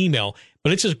email.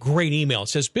 But it's a great email. It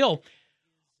says, Bill,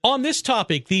 on this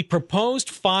topic, the proposed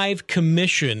 5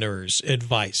 commissioners'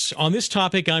 advice. On this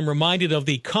topic, I'm reminded of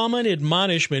the common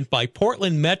admonishment by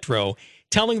Portland Metro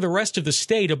telling the rest of the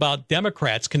state about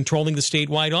Democrats controlling the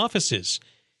statewide offices.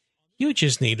 You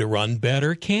just need to run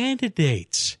better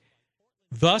candidates.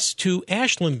 Thus, to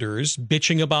Ashlanders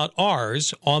bitching about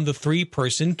ours on the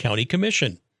 3-person county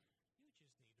commission.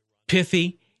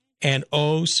 Pithy and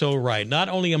oh so right. Not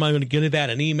only am I going to give that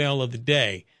an email of the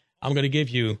day, I'm going to give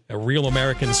you a real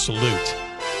American salute.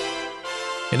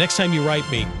 And next time you write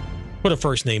me, put a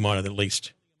first name on it at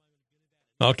least.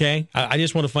 Okay? I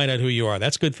just want to find out who you are.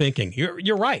 That's good thinking.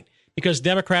 You're right. Because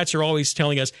Democrats are always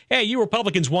telling us, hey, you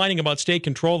Republicans whining about state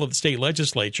control of the state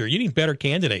legislature. You need better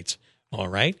candidates. All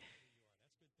right?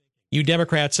 You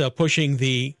Democrats pushing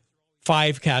the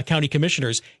 5 county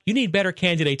commissioners, you need better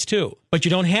candidates too. But you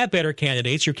don't have better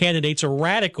candidates. Your candidates are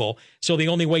radical, so the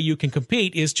only way you can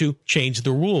compete is to change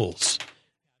the rules.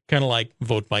 Kind of like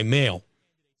vote by mail.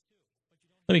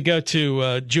 Let me go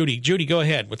to Judy. Judy, go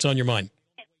ahead. What's on your mind?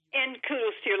 And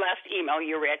kudos to your last email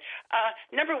you read.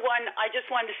 Number one, I just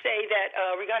wanted to say that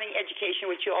regarding education,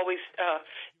 which you always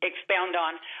expound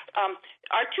on,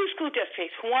 our 2 school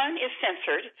districts, one is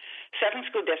censored, 7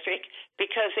 school district,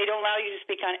 because they don't allow you to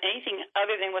speak on anything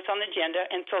other than what's on the agenda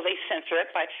until they censor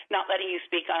it by not letting you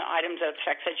speak on items of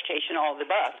sex education, all of the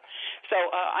above. So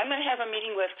I'm going to have a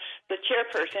meeting with the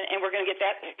chairperson, and we're going to get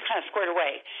that kind of squared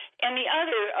away. And the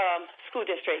other school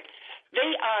district,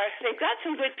 they've got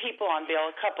some good people on, Bill,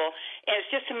 a couple, and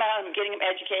it's just a matter of getting them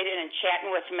educated and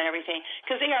chatting with them and everything,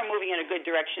 because they are moving in a good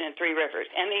direction in 3 Rivers,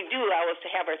 and they do allow us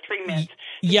to have our 3 minutes.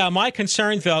 Yeah, my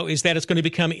concern, though, is that it's going to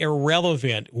become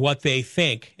irrelevant what they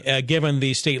think, given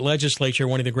the state legislature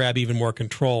wanting to grab even more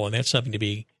control, and that's something to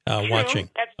be watching.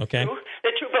 That's okay? True.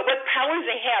 That's true, but what powers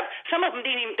they have, some of them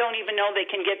don't even know they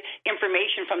can get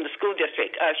information from the school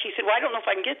district. She said, well, I don't know if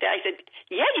I can get that. I said,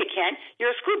 yeah, you can. You're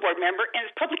a school board member, and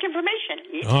it's public information.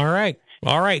 All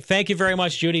right. Thank you very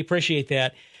much, Judy. Appreciate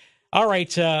that. All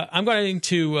right. I'm going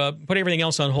to put everything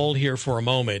else on hold here for a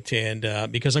moment,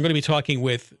 and because I'm going to be talking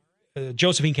with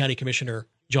Josephine County Commissioner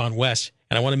John West,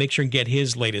 and I want to make sure and get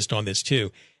his latest on this,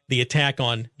 too. The attack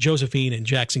on Josephine and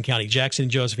Jackson County. Jackson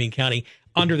and Josephine County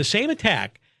under the same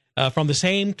attack from the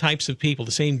same types of people,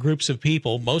 the same groups of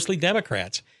people, mostly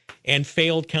Democrats, and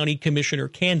failed county commissioner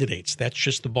candidates. That's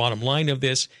just the bottom line of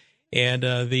this. And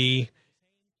the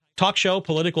talk show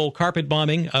political carpet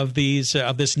bombing of this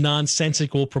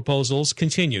nonsensical proposals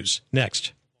continues.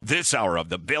 Next. This hour of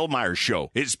the Bill Myers Show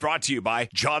is brought to you by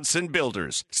Johnson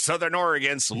Builders, Southern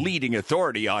Oregon's leading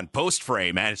authority on post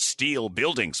frame and steel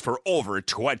buildings for over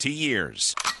 20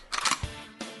 years.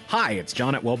 Hi, it's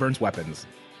John at Welburn's Weapons.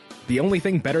 The only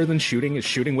thing better than shooting is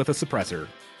shooting with a suppressor.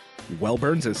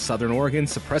 Wellburns is Southern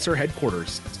Oregon's suppressor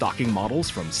headquarters, stocking models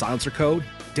from Silencer Code,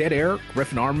 Dead Air,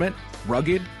 Griffin Armament,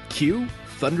 Rugged, Q,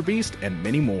 Thunderbeast, and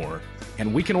many more.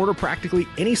 And we can order practically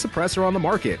any suppressor on the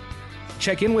market.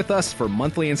 Check in with us for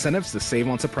monthly incentives to save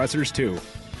on suppressors too.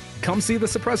 Come see the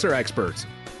suppressor experts.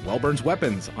 Wellburns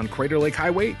Weapons on Crater Lake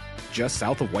Highway, just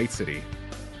south of White City.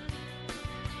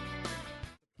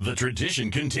 The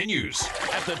tradition continues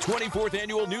at the 24th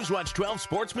Annual Newswatch 12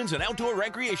 Sportsman's and Outdoor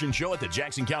Recreation Show at the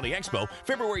Jackson County Expo,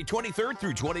 February 23rd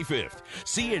through 25th.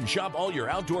 See and shop all your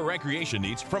outdoor recreation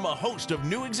needs from a host of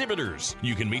new exhibitors.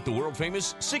 You can meet the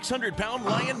world-famous 600-pound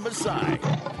lion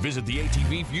Maasai. Visit the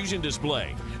ATV Fusion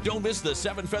display. Don't miss the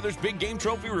Seven Feathers Big Game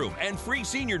Trophy Room and free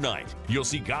senior night. You'll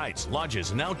see guides,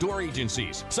 lodges, and outdoor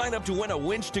agencies. Sign up to win a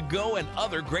winch to go and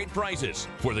other great prizes.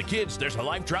 For the kids, there's a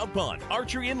live trout pond,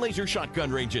 archery and laser shotgun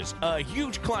range, a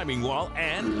huge climbing wall,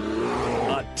 and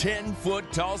a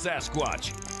 10-foot tall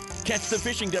Sasquatch. Catch the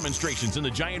fishing demonstrations in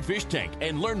the giant fish tank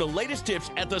and learn the latest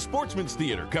tips at the Sportsman's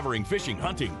Theater, covering fishing,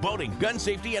 hunting, boating, gun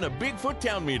safety, and a Bigfoot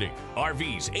town meeting.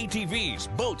 RVs,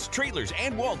 ATVs, boats, trailers,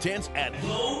 and wall tents at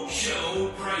low show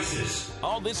prices.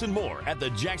 All this and more at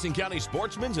the Jackson County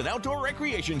Sportsman's and Outdoor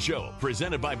Recreation Show,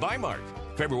 presented by Bimart,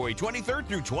 February 23rd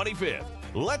through 25th.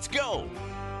 Let's go!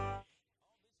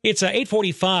 It's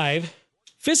 8:45.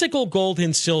 Physical gold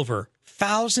and silver,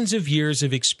 thousands of years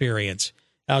of experience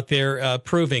out there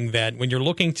proving that when you're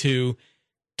looking to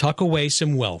tuck away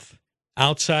some wealth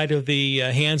outside of the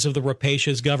hands of the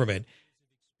rapacious government,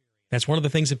 that's one of the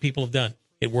things that people have done.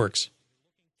 It works.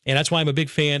 And that's why I'm a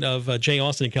big fan of J.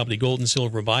 Austin and Company, Gold and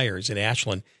Silver Buyers in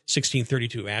Ashland,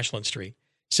 1632 Ashland Street,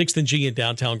 6th and G in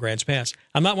downtown Grants Pass.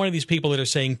 I'm not one of these people that are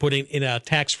saying putting in a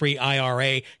tax-free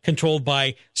IRA controlled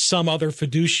by some other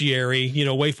fiduciary,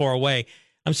 way far away.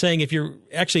 I'm saying if you're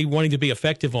actually wanting to be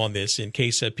effective on this in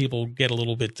case people get a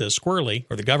little bit squirrely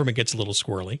or the government gets a little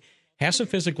squirrely, have some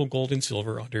physical gold and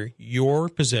silver under your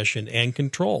possession and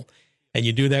control. And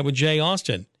you do that with J.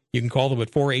 Austin. You can call them at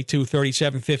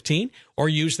 482-3715 or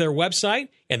use their website.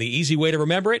 And the easy way to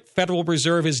remember it, Federal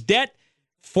Reserve is debt,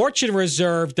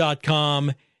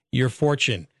 fortunereserve.com, your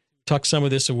fortune. Tuck some of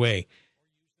this away.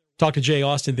 Talk to Jay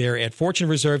Austin there at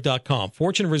fortunereserve.com.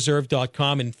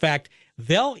 Fortunereserve.com. In fact,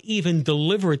 they'll even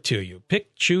deliver it to you.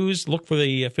 Pick, choose, look for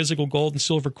the physical gold and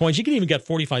silver coins. You can even get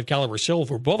 45 caliber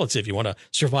silver bullets if you want to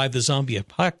survive the zombie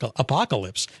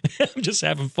apocalypse. I'm just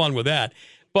having fun with that.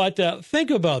 But think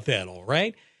about that, all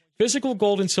right? Physical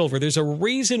gold and silver. There's a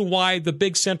reason why the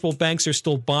big central banks are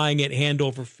still buying it hand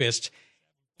over fist.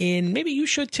 And maybe you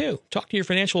should too. Talk to your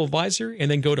financial advisor and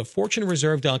then go to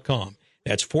fortunereserve.com.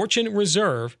 That's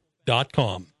fortunereserve.com.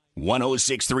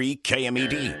 106.3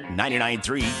 KMED,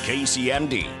 99.3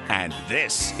 KCMD, and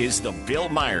this is the Bill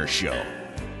Myers Show.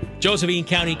 Josephine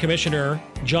County Commissioner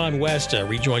John West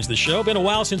rejoins the show. Been a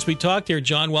while since we talked here.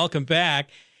 John, welcome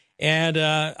back. And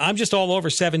I'm just all over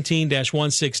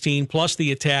 17-116, plus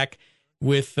the attack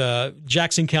with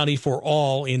Jackson County for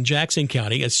All in Jackson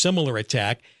County, a similar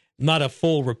attack, not a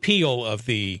full repeal of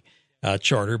the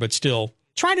charter, but still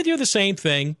trying to do the same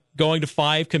thing, going to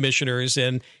 5 commissioners,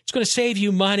 and it's going to save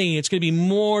you money. It's going to be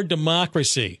more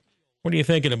democracy. What are you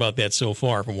thinking about that so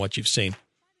far from what you've seen?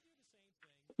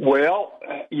 Well,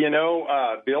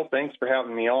 Bill, thanks for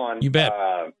having me on. You bet.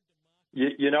 I've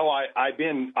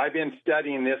been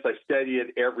studying this. I study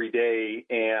it every day,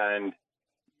 and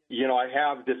I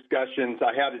have discussions.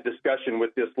 I had a discussion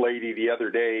with this lady the other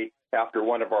day after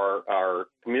one of our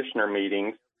commissioner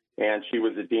meetings, and she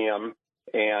was a DM.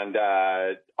 And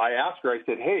I asked her, I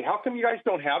said, hey, how come you guys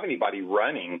don't have anybody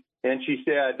running? And she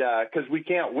said, because we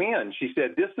can't win. She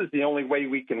said, this is the only way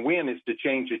we can win is to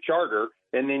change the charter,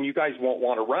 and then you guys won't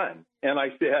want to run. And I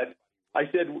said,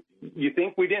 you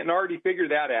think we didn't already figure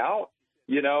that out?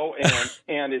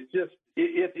 And it's just,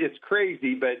 it's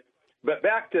crazy. But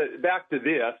back to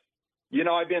this,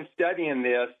 I've been studying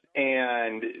this,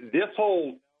 and this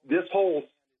whole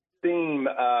theme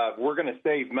of we're going to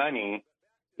save money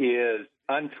is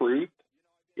untruth.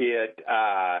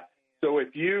 So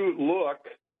if you look,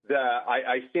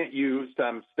 I sent you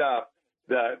some stuff.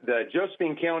 The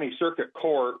Josephine County Circuit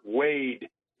Court weighed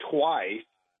twice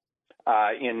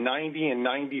in 90 and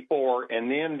 94,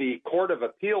 and then the Court of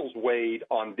Appeals weighed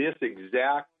on this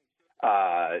exact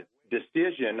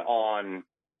decision on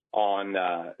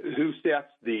who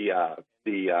sets the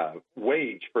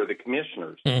wage for the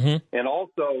commissioners. Mm-hmm. And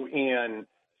also in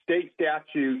State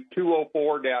Statute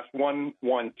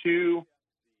 204-112,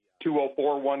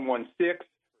 204-116,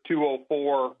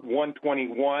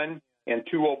 204-121, and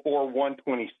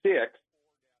 204-126,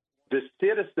 the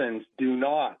citizens do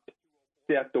not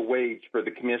set the wage for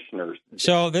the commissioners.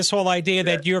 So this whole idea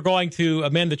that you're going to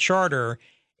amend the charter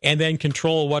and then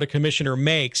control what a commissioner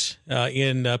makes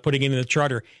in putting it in the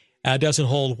charter doesn't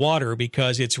hold water,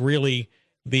 because it's really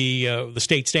the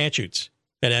state statutes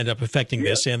that end up affecting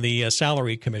this, and the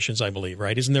salary commissions, I believe,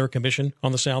 right? Isn't there a commission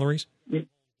on the salaries?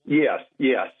 Yes.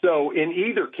 So in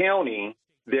either county,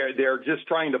 they're just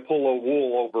trying to pull a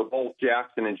wool over both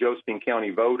Jackson and Josephine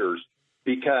County voters,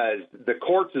 because the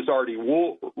courts has already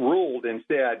ruled and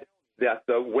said that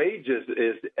the wages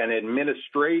is an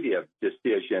administrative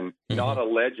decision, not a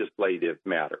legislative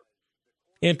matter.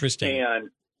 Interesting.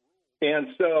 And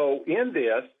so in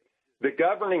this, the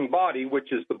governing body,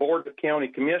 which is the Board of County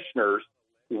Commissioners,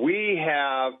 we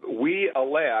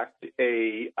elect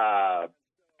a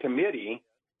committee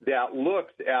that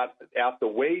looks at the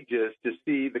wages to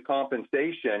see the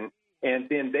compensation, and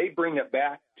then they bring it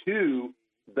back to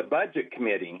the budget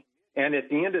committee. And at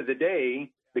the end of the day,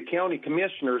 the county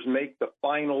commissioners make the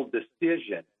final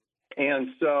decision. And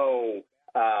so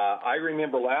I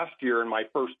remember last year in my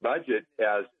first budget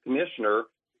as commissioner,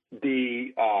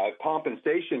 the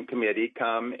compensation committee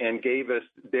come and gave us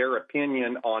their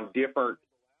opinion on different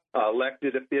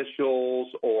elected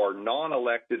officials or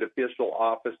non-elected official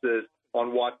offices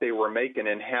on what they were making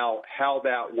and how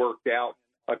that worked out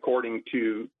according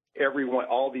to everyone,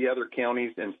 all the other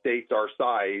counties and states our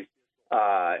size.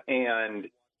 And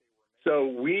so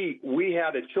we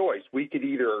had a choice. We could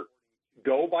either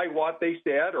go by what they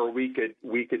said, or we could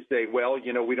say, well,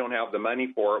 we don't have the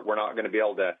money for it. We're not going to be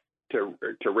able to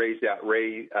raise that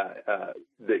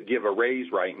give a raise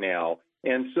right now.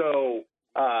 And so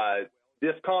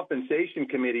this compensation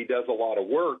committee does a lot of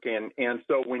work. And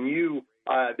so when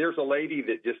there's a lady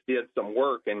that just did some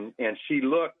work, and she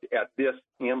looked at this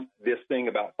thing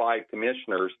about 5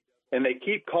 commissioners, and they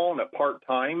keep calling it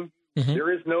part-time. Mm-hmm.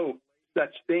 There is no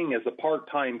such thing as a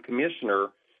part-time commissioner,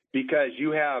 because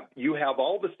you have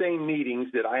all the same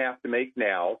meetings that I have to make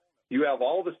now. You have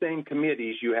all the same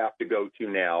committees you have to go to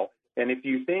now. And if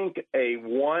you think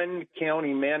one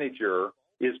county manager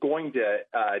is going to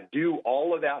do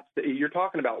all of that, you're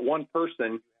talking about one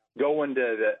person going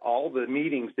to all the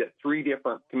meetings that 3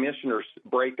 different commissioners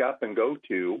break up and go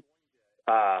to.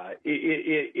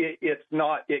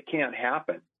 It can't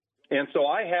happen. And so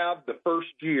I have the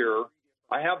first year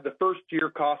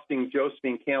costing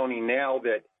Josephine County, now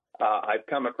that I've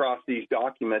come across these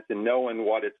documents and knowing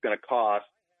what it's going to cost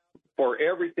for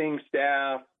everything,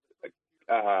 staff,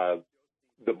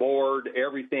 the board,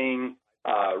 everything,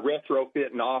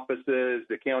 retrofitting offices,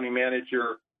 the county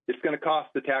manager. It's going to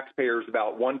cost the taxpayers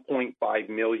about $1.5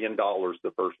 million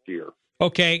the first year.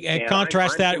 Okay,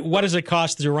 contrast that. What does it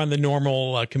cost to run the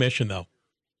normal commission, though?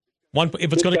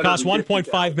 If it's going to cost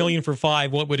 $1.5 million for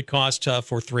 5, what would it cost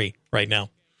for 3 right now?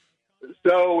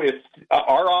 So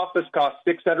our office costs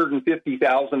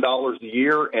 $650,000 a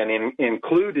year, and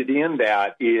included in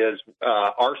that is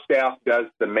our staff does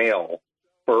the mail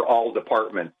for all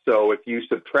departments. So if you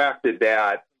subtracted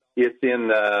that, it's in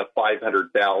the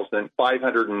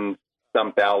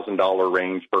 $500,000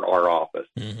 range for our office.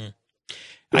 Mm-hmm.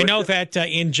 I know that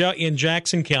in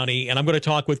Jackson County, and I'm going to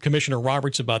talk with Commissioner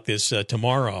Roberts about this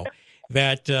tomorrow,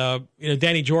 that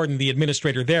Danny Jordan, the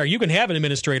administrator there, you can have an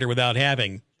administrator without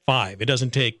having 5. It doesn't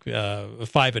take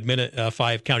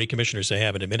 5 county commissioners to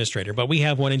have an administrator, but we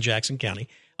have one in Jackson County,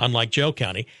 unlike Joe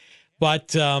County. But,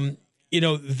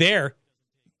 there,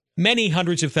 many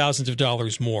hundreds of thousands of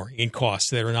dollars more in costs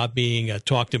that are not being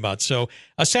talked about. So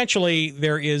essentially,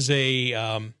 there is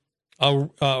a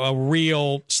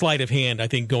real sleight of hand, I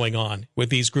think, going on with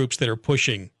these groups that are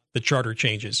pushing the charter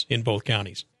changes in both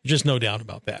counties. Just no doubt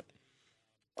about that.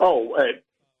 Oh,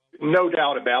 no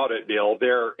doubt about it, Bill.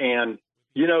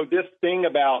 This thing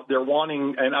about they're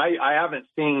wanting, and I haven't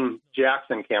seen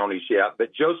Jackson counties yet,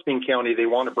 but Josephine County, they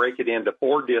want to break it into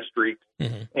 4 districts,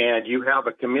 mm-hmm. and you have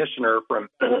a commissioner from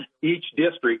each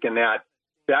district, and that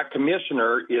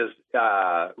commissioner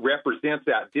represents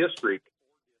that district.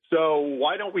 So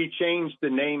why don't we change the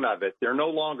name of it? They're no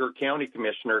longer county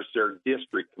commissioners, they're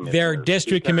district commissioners. They're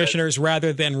district commissioners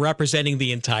rather than representing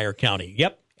the entire county.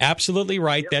 Yep, absolutely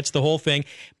right. Yep. That's the whole thing.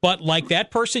 But like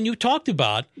that person you talked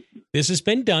about, this has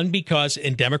been done because,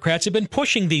 and Democrats have been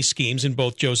pushing these schemes in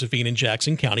both Josephine and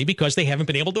Jackson County because they haven't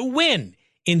been able to win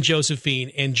in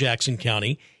Josephine and Jackson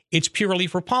County. It's purely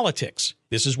for politics.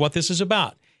 This is what this is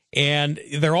about. And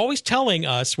they're always telling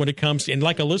us when it comes to, and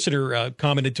like a listener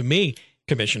commented to me,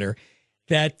 Commissioner,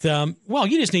 that,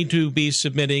 you just need to be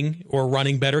submitting or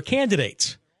running better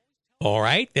candidates. All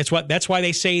right? That's why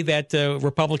they say that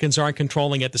Republicans aren't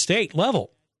controlling at the state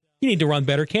level. You need to run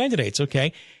better candidates,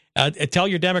 okay? Tell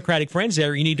your Democratic friends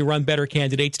there you need to run better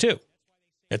candidates, too.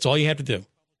 That's all you have to do.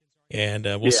 And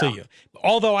we'll see you.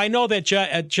 Although I know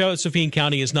that Josephine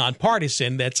County is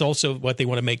nonpartisan. That's also what they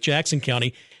want to make Jackson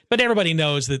County. But everybody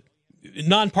knows that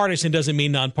nonpartisan doesn't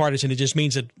mean nonpartisan. It just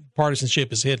means that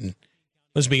partisanship is hidden.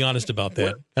 Let's be honest about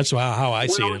that. That's how I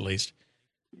see it, at least.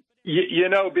 You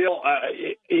know, Bill,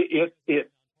 it's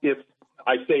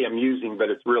I say amusing, but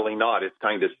it's really not. It's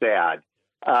kind of sad.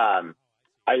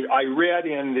 I read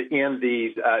in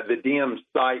the DM's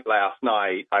site last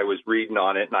night. I was reading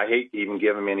on it, and I hate to even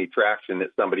give them any traction that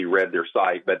somebody read their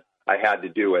site, but I had to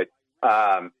do it.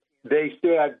 They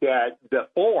said that the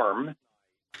form,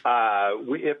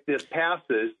 if this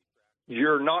passes,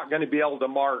 you're not going to be able to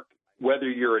mark whether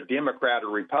you're a Democrat or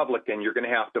Republican. You're going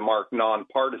to have to mark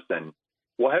nonpartisan.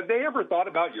 Well, have they ever thought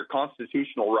about your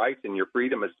constitutional rights and your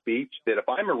freedom of speech, that if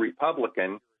I'm a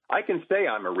Republican, I can say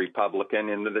I'm a Republican,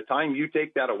 and the time you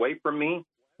take that away from me,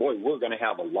 boy, we're going to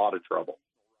have a lot of trouble.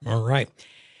 All right.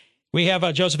 We have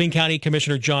Josephine County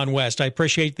Commissioner John West. I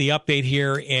appreciate the update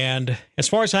here, and as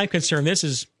far as I'm concerned, this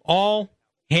is all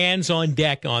hands on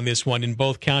deck on this one in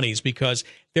both counties, because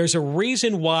there's a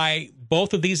reason why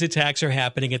both of these attacks are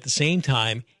happening at the same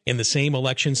time in the same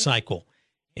election cycle.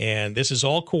 And this is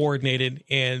all coordinated,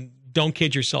 and don't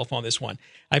kid yourself on this one.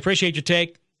 I appreciate your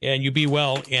take, and you be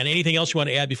well. And anything else you want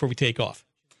to add before we take off?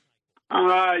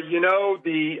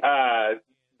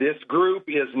 This group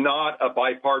is not a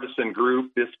bipartisan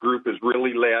group. This group is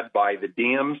really led by the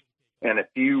Dems and a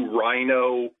few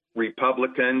rhino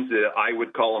Republicans. I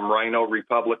would call them rhino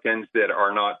Republicans that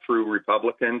are not true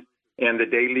Republicans. And the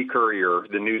Daily Courier,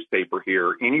 the newspaper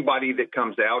here, anybody that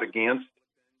comes out against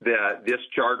this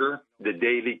charter, the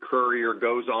Daily Courier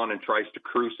goes on and tries to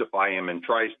crucify him and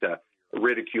tries to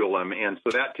ridicule him. And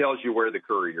so that tells you where the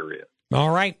Courier is.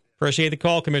 All right. Appreciate the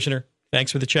call, Commissioner.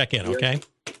 Thanks for the check-in, okay?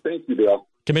 Thank you, Bill.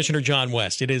 Commissioner John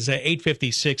West. It is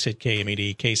 8:56 at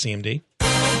KMED, KCMD.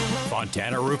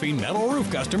 Fontana Roofing metal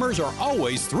roof customers are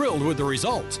always thrilled with the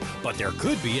results, but there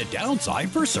could be a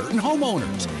downside for certain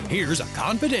homeowners. Here's a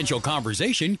confidential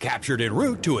conversation captured en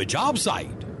route to a job site.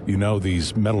 You know,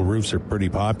 these metal roofs are pretty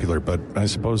popular, but I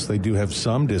suppose they do have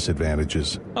some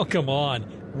disadvantages. Oh, come on.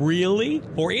 Really?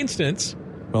 For instance?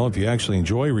 Well, if you actually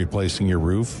enjoy replacing your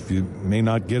roof, you may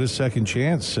not get a second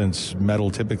chance, since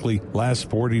metal typically lasts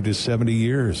 40 to 70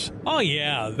 years. Oh,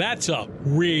 yeah, that's a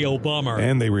real bummer.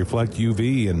 And they reflect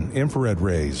UV and infrared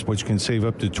rays, which can save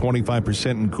up to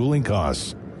 25% in cooling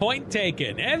costs. Point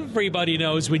taken. Everybody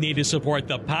knows we need to support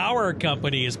the power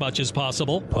company as much as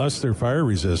possible. Plus, they're fire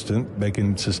resistant, they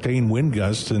can sustain wind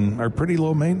gusts, and are pretty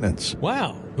low maintenance.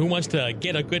 Wow. Who wants to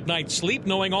get a good night's sleep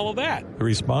knowing all of that? The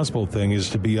responsible thing is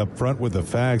to be upfront with the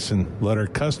facts and let our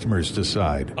customers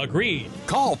decide. Agreed.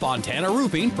 Call Fontana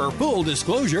Roofing for full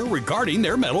disclosure regarding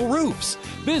their metal roofs.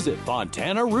 Visit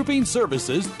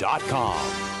FontanaRoofingServices.com.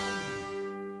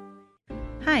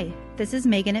 Hi, this is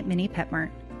Megan at Mini Pet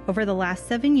Mart. Over the last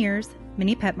 7 years,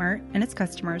 Mini Pet Mart and its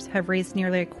customers have raised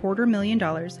nearly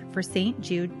 $250,000 for St.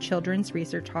 Jude Children's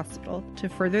Research Hospital to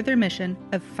further their mission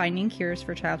of finding cures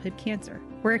for childhood cancer.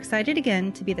 We're excited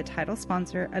again to be the title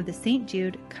sponsor of the St.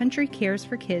 Jude Country Cares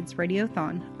for Kids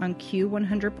Radiothon on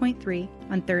Q100.3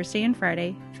 on Thursday and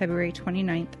Friday, February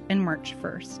 29th and March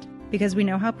 1st. Because we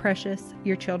know how precious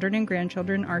your children and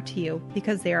grandchildren are to you,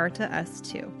 because they are to us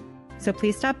too. So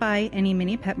please stop by any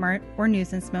Mini Pet Mart or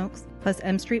News and Smokes, plus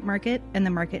M Street Market and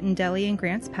the Market in Deli and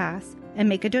Grants Pass, and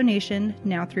make a donation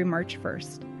now through March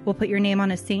 1st. We'll put your name on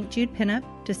a St. Jude pinup,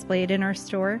 display it in our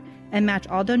store, and match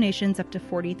all donations up to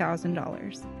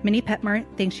 $40,000. Mini Pet Mart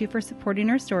thanks you for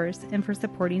supporting our stores and for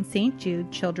supporting St.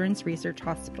 Jude Children's Research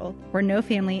Hospital, where no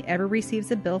family ever receives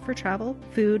a bill for travel,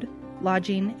 food,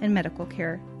 lodging, and medical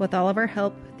care. With all of our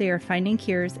help, they are finding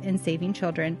cures and saving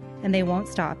children, and they won't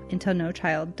stop until no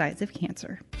child dies of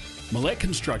cancer. Millette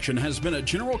Construction has been a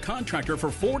general contractor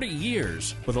for 40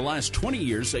 years. For the last 20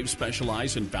 years, they've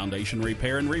specialized in foundation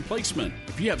repair and replacement.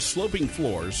 If you have sloping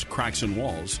floors, cracks in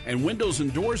walls, and windows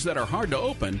and doors that are hard to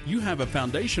open, you have a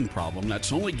foundation problem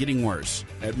that's only getting worse.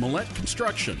 At Millette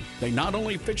Construction, they not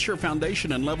only fix your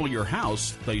foundation and level your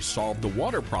house, they solve the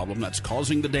water problem that's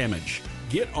causing the damage.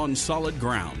 Get on solid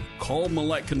ground. Call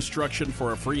Millette Construction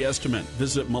for a free estimate.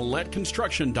 Visit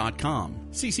MilletteConstruction.com.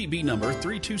 CCB number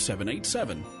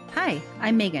 32787. Hi,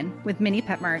 I'm Megan with Mini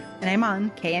Pet Mart, and I'm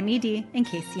on KMED and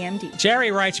KCMD.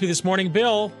 Jerry writes me this morning,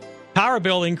 Bill, power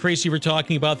bill increase you were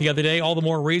talking about the other day, all the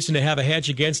more reason to have a hedge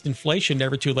against inflation.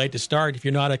 Never too late to start. If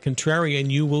you're not a contrarian,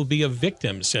 you will be a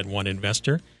victim, said one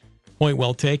investor. Point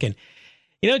well taken.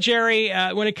 You know, Jerry,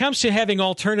 when it comes to having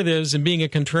alternatives and being a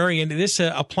contrarian, this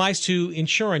applies to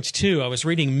insurance, too. I was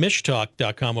reading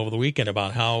mishtalk.com over the weekend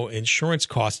about how insurance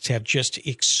costs have just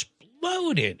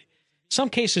exploded. Some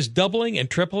cases doubling and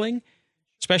tripling.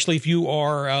 especially if you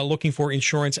are looking for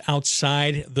insurance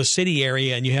outside the city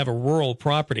area and you have a rural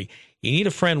property. You need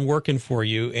a friend working for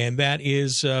you, and that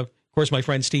is, of course, my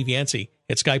friend Steve Yancey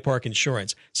at Sky Park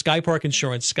Insurance. Sky Park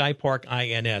Insurance, Sky Park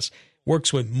INS,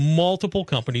 works with multiple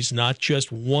companies, not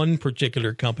just one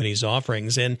particular company's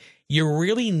offerings, and you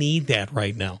really need that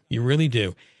right now. You really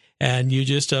do. And you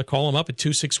just call them up at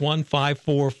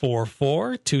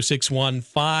 261-5444,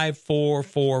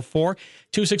 261-5444,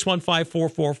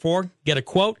 261-5444. Get a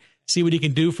quote, see what he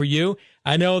can do for you.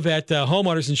 I know that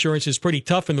homeowners insurance is pretty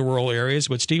tough in the rural areas,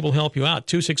 but Steve will help you out.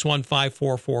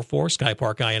 261-5444,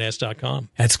 skyparkins.com.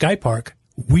 At Sky Park,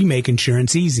 we make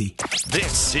insurance easy.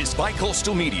 This is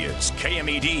Bicoastal Media's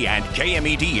KMED and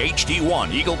KMED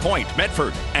HD1, Eagle Point,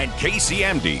 Medford, and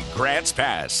KCMD, Grants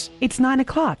Pass. It's 9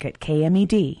 o'clock at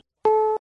KMED.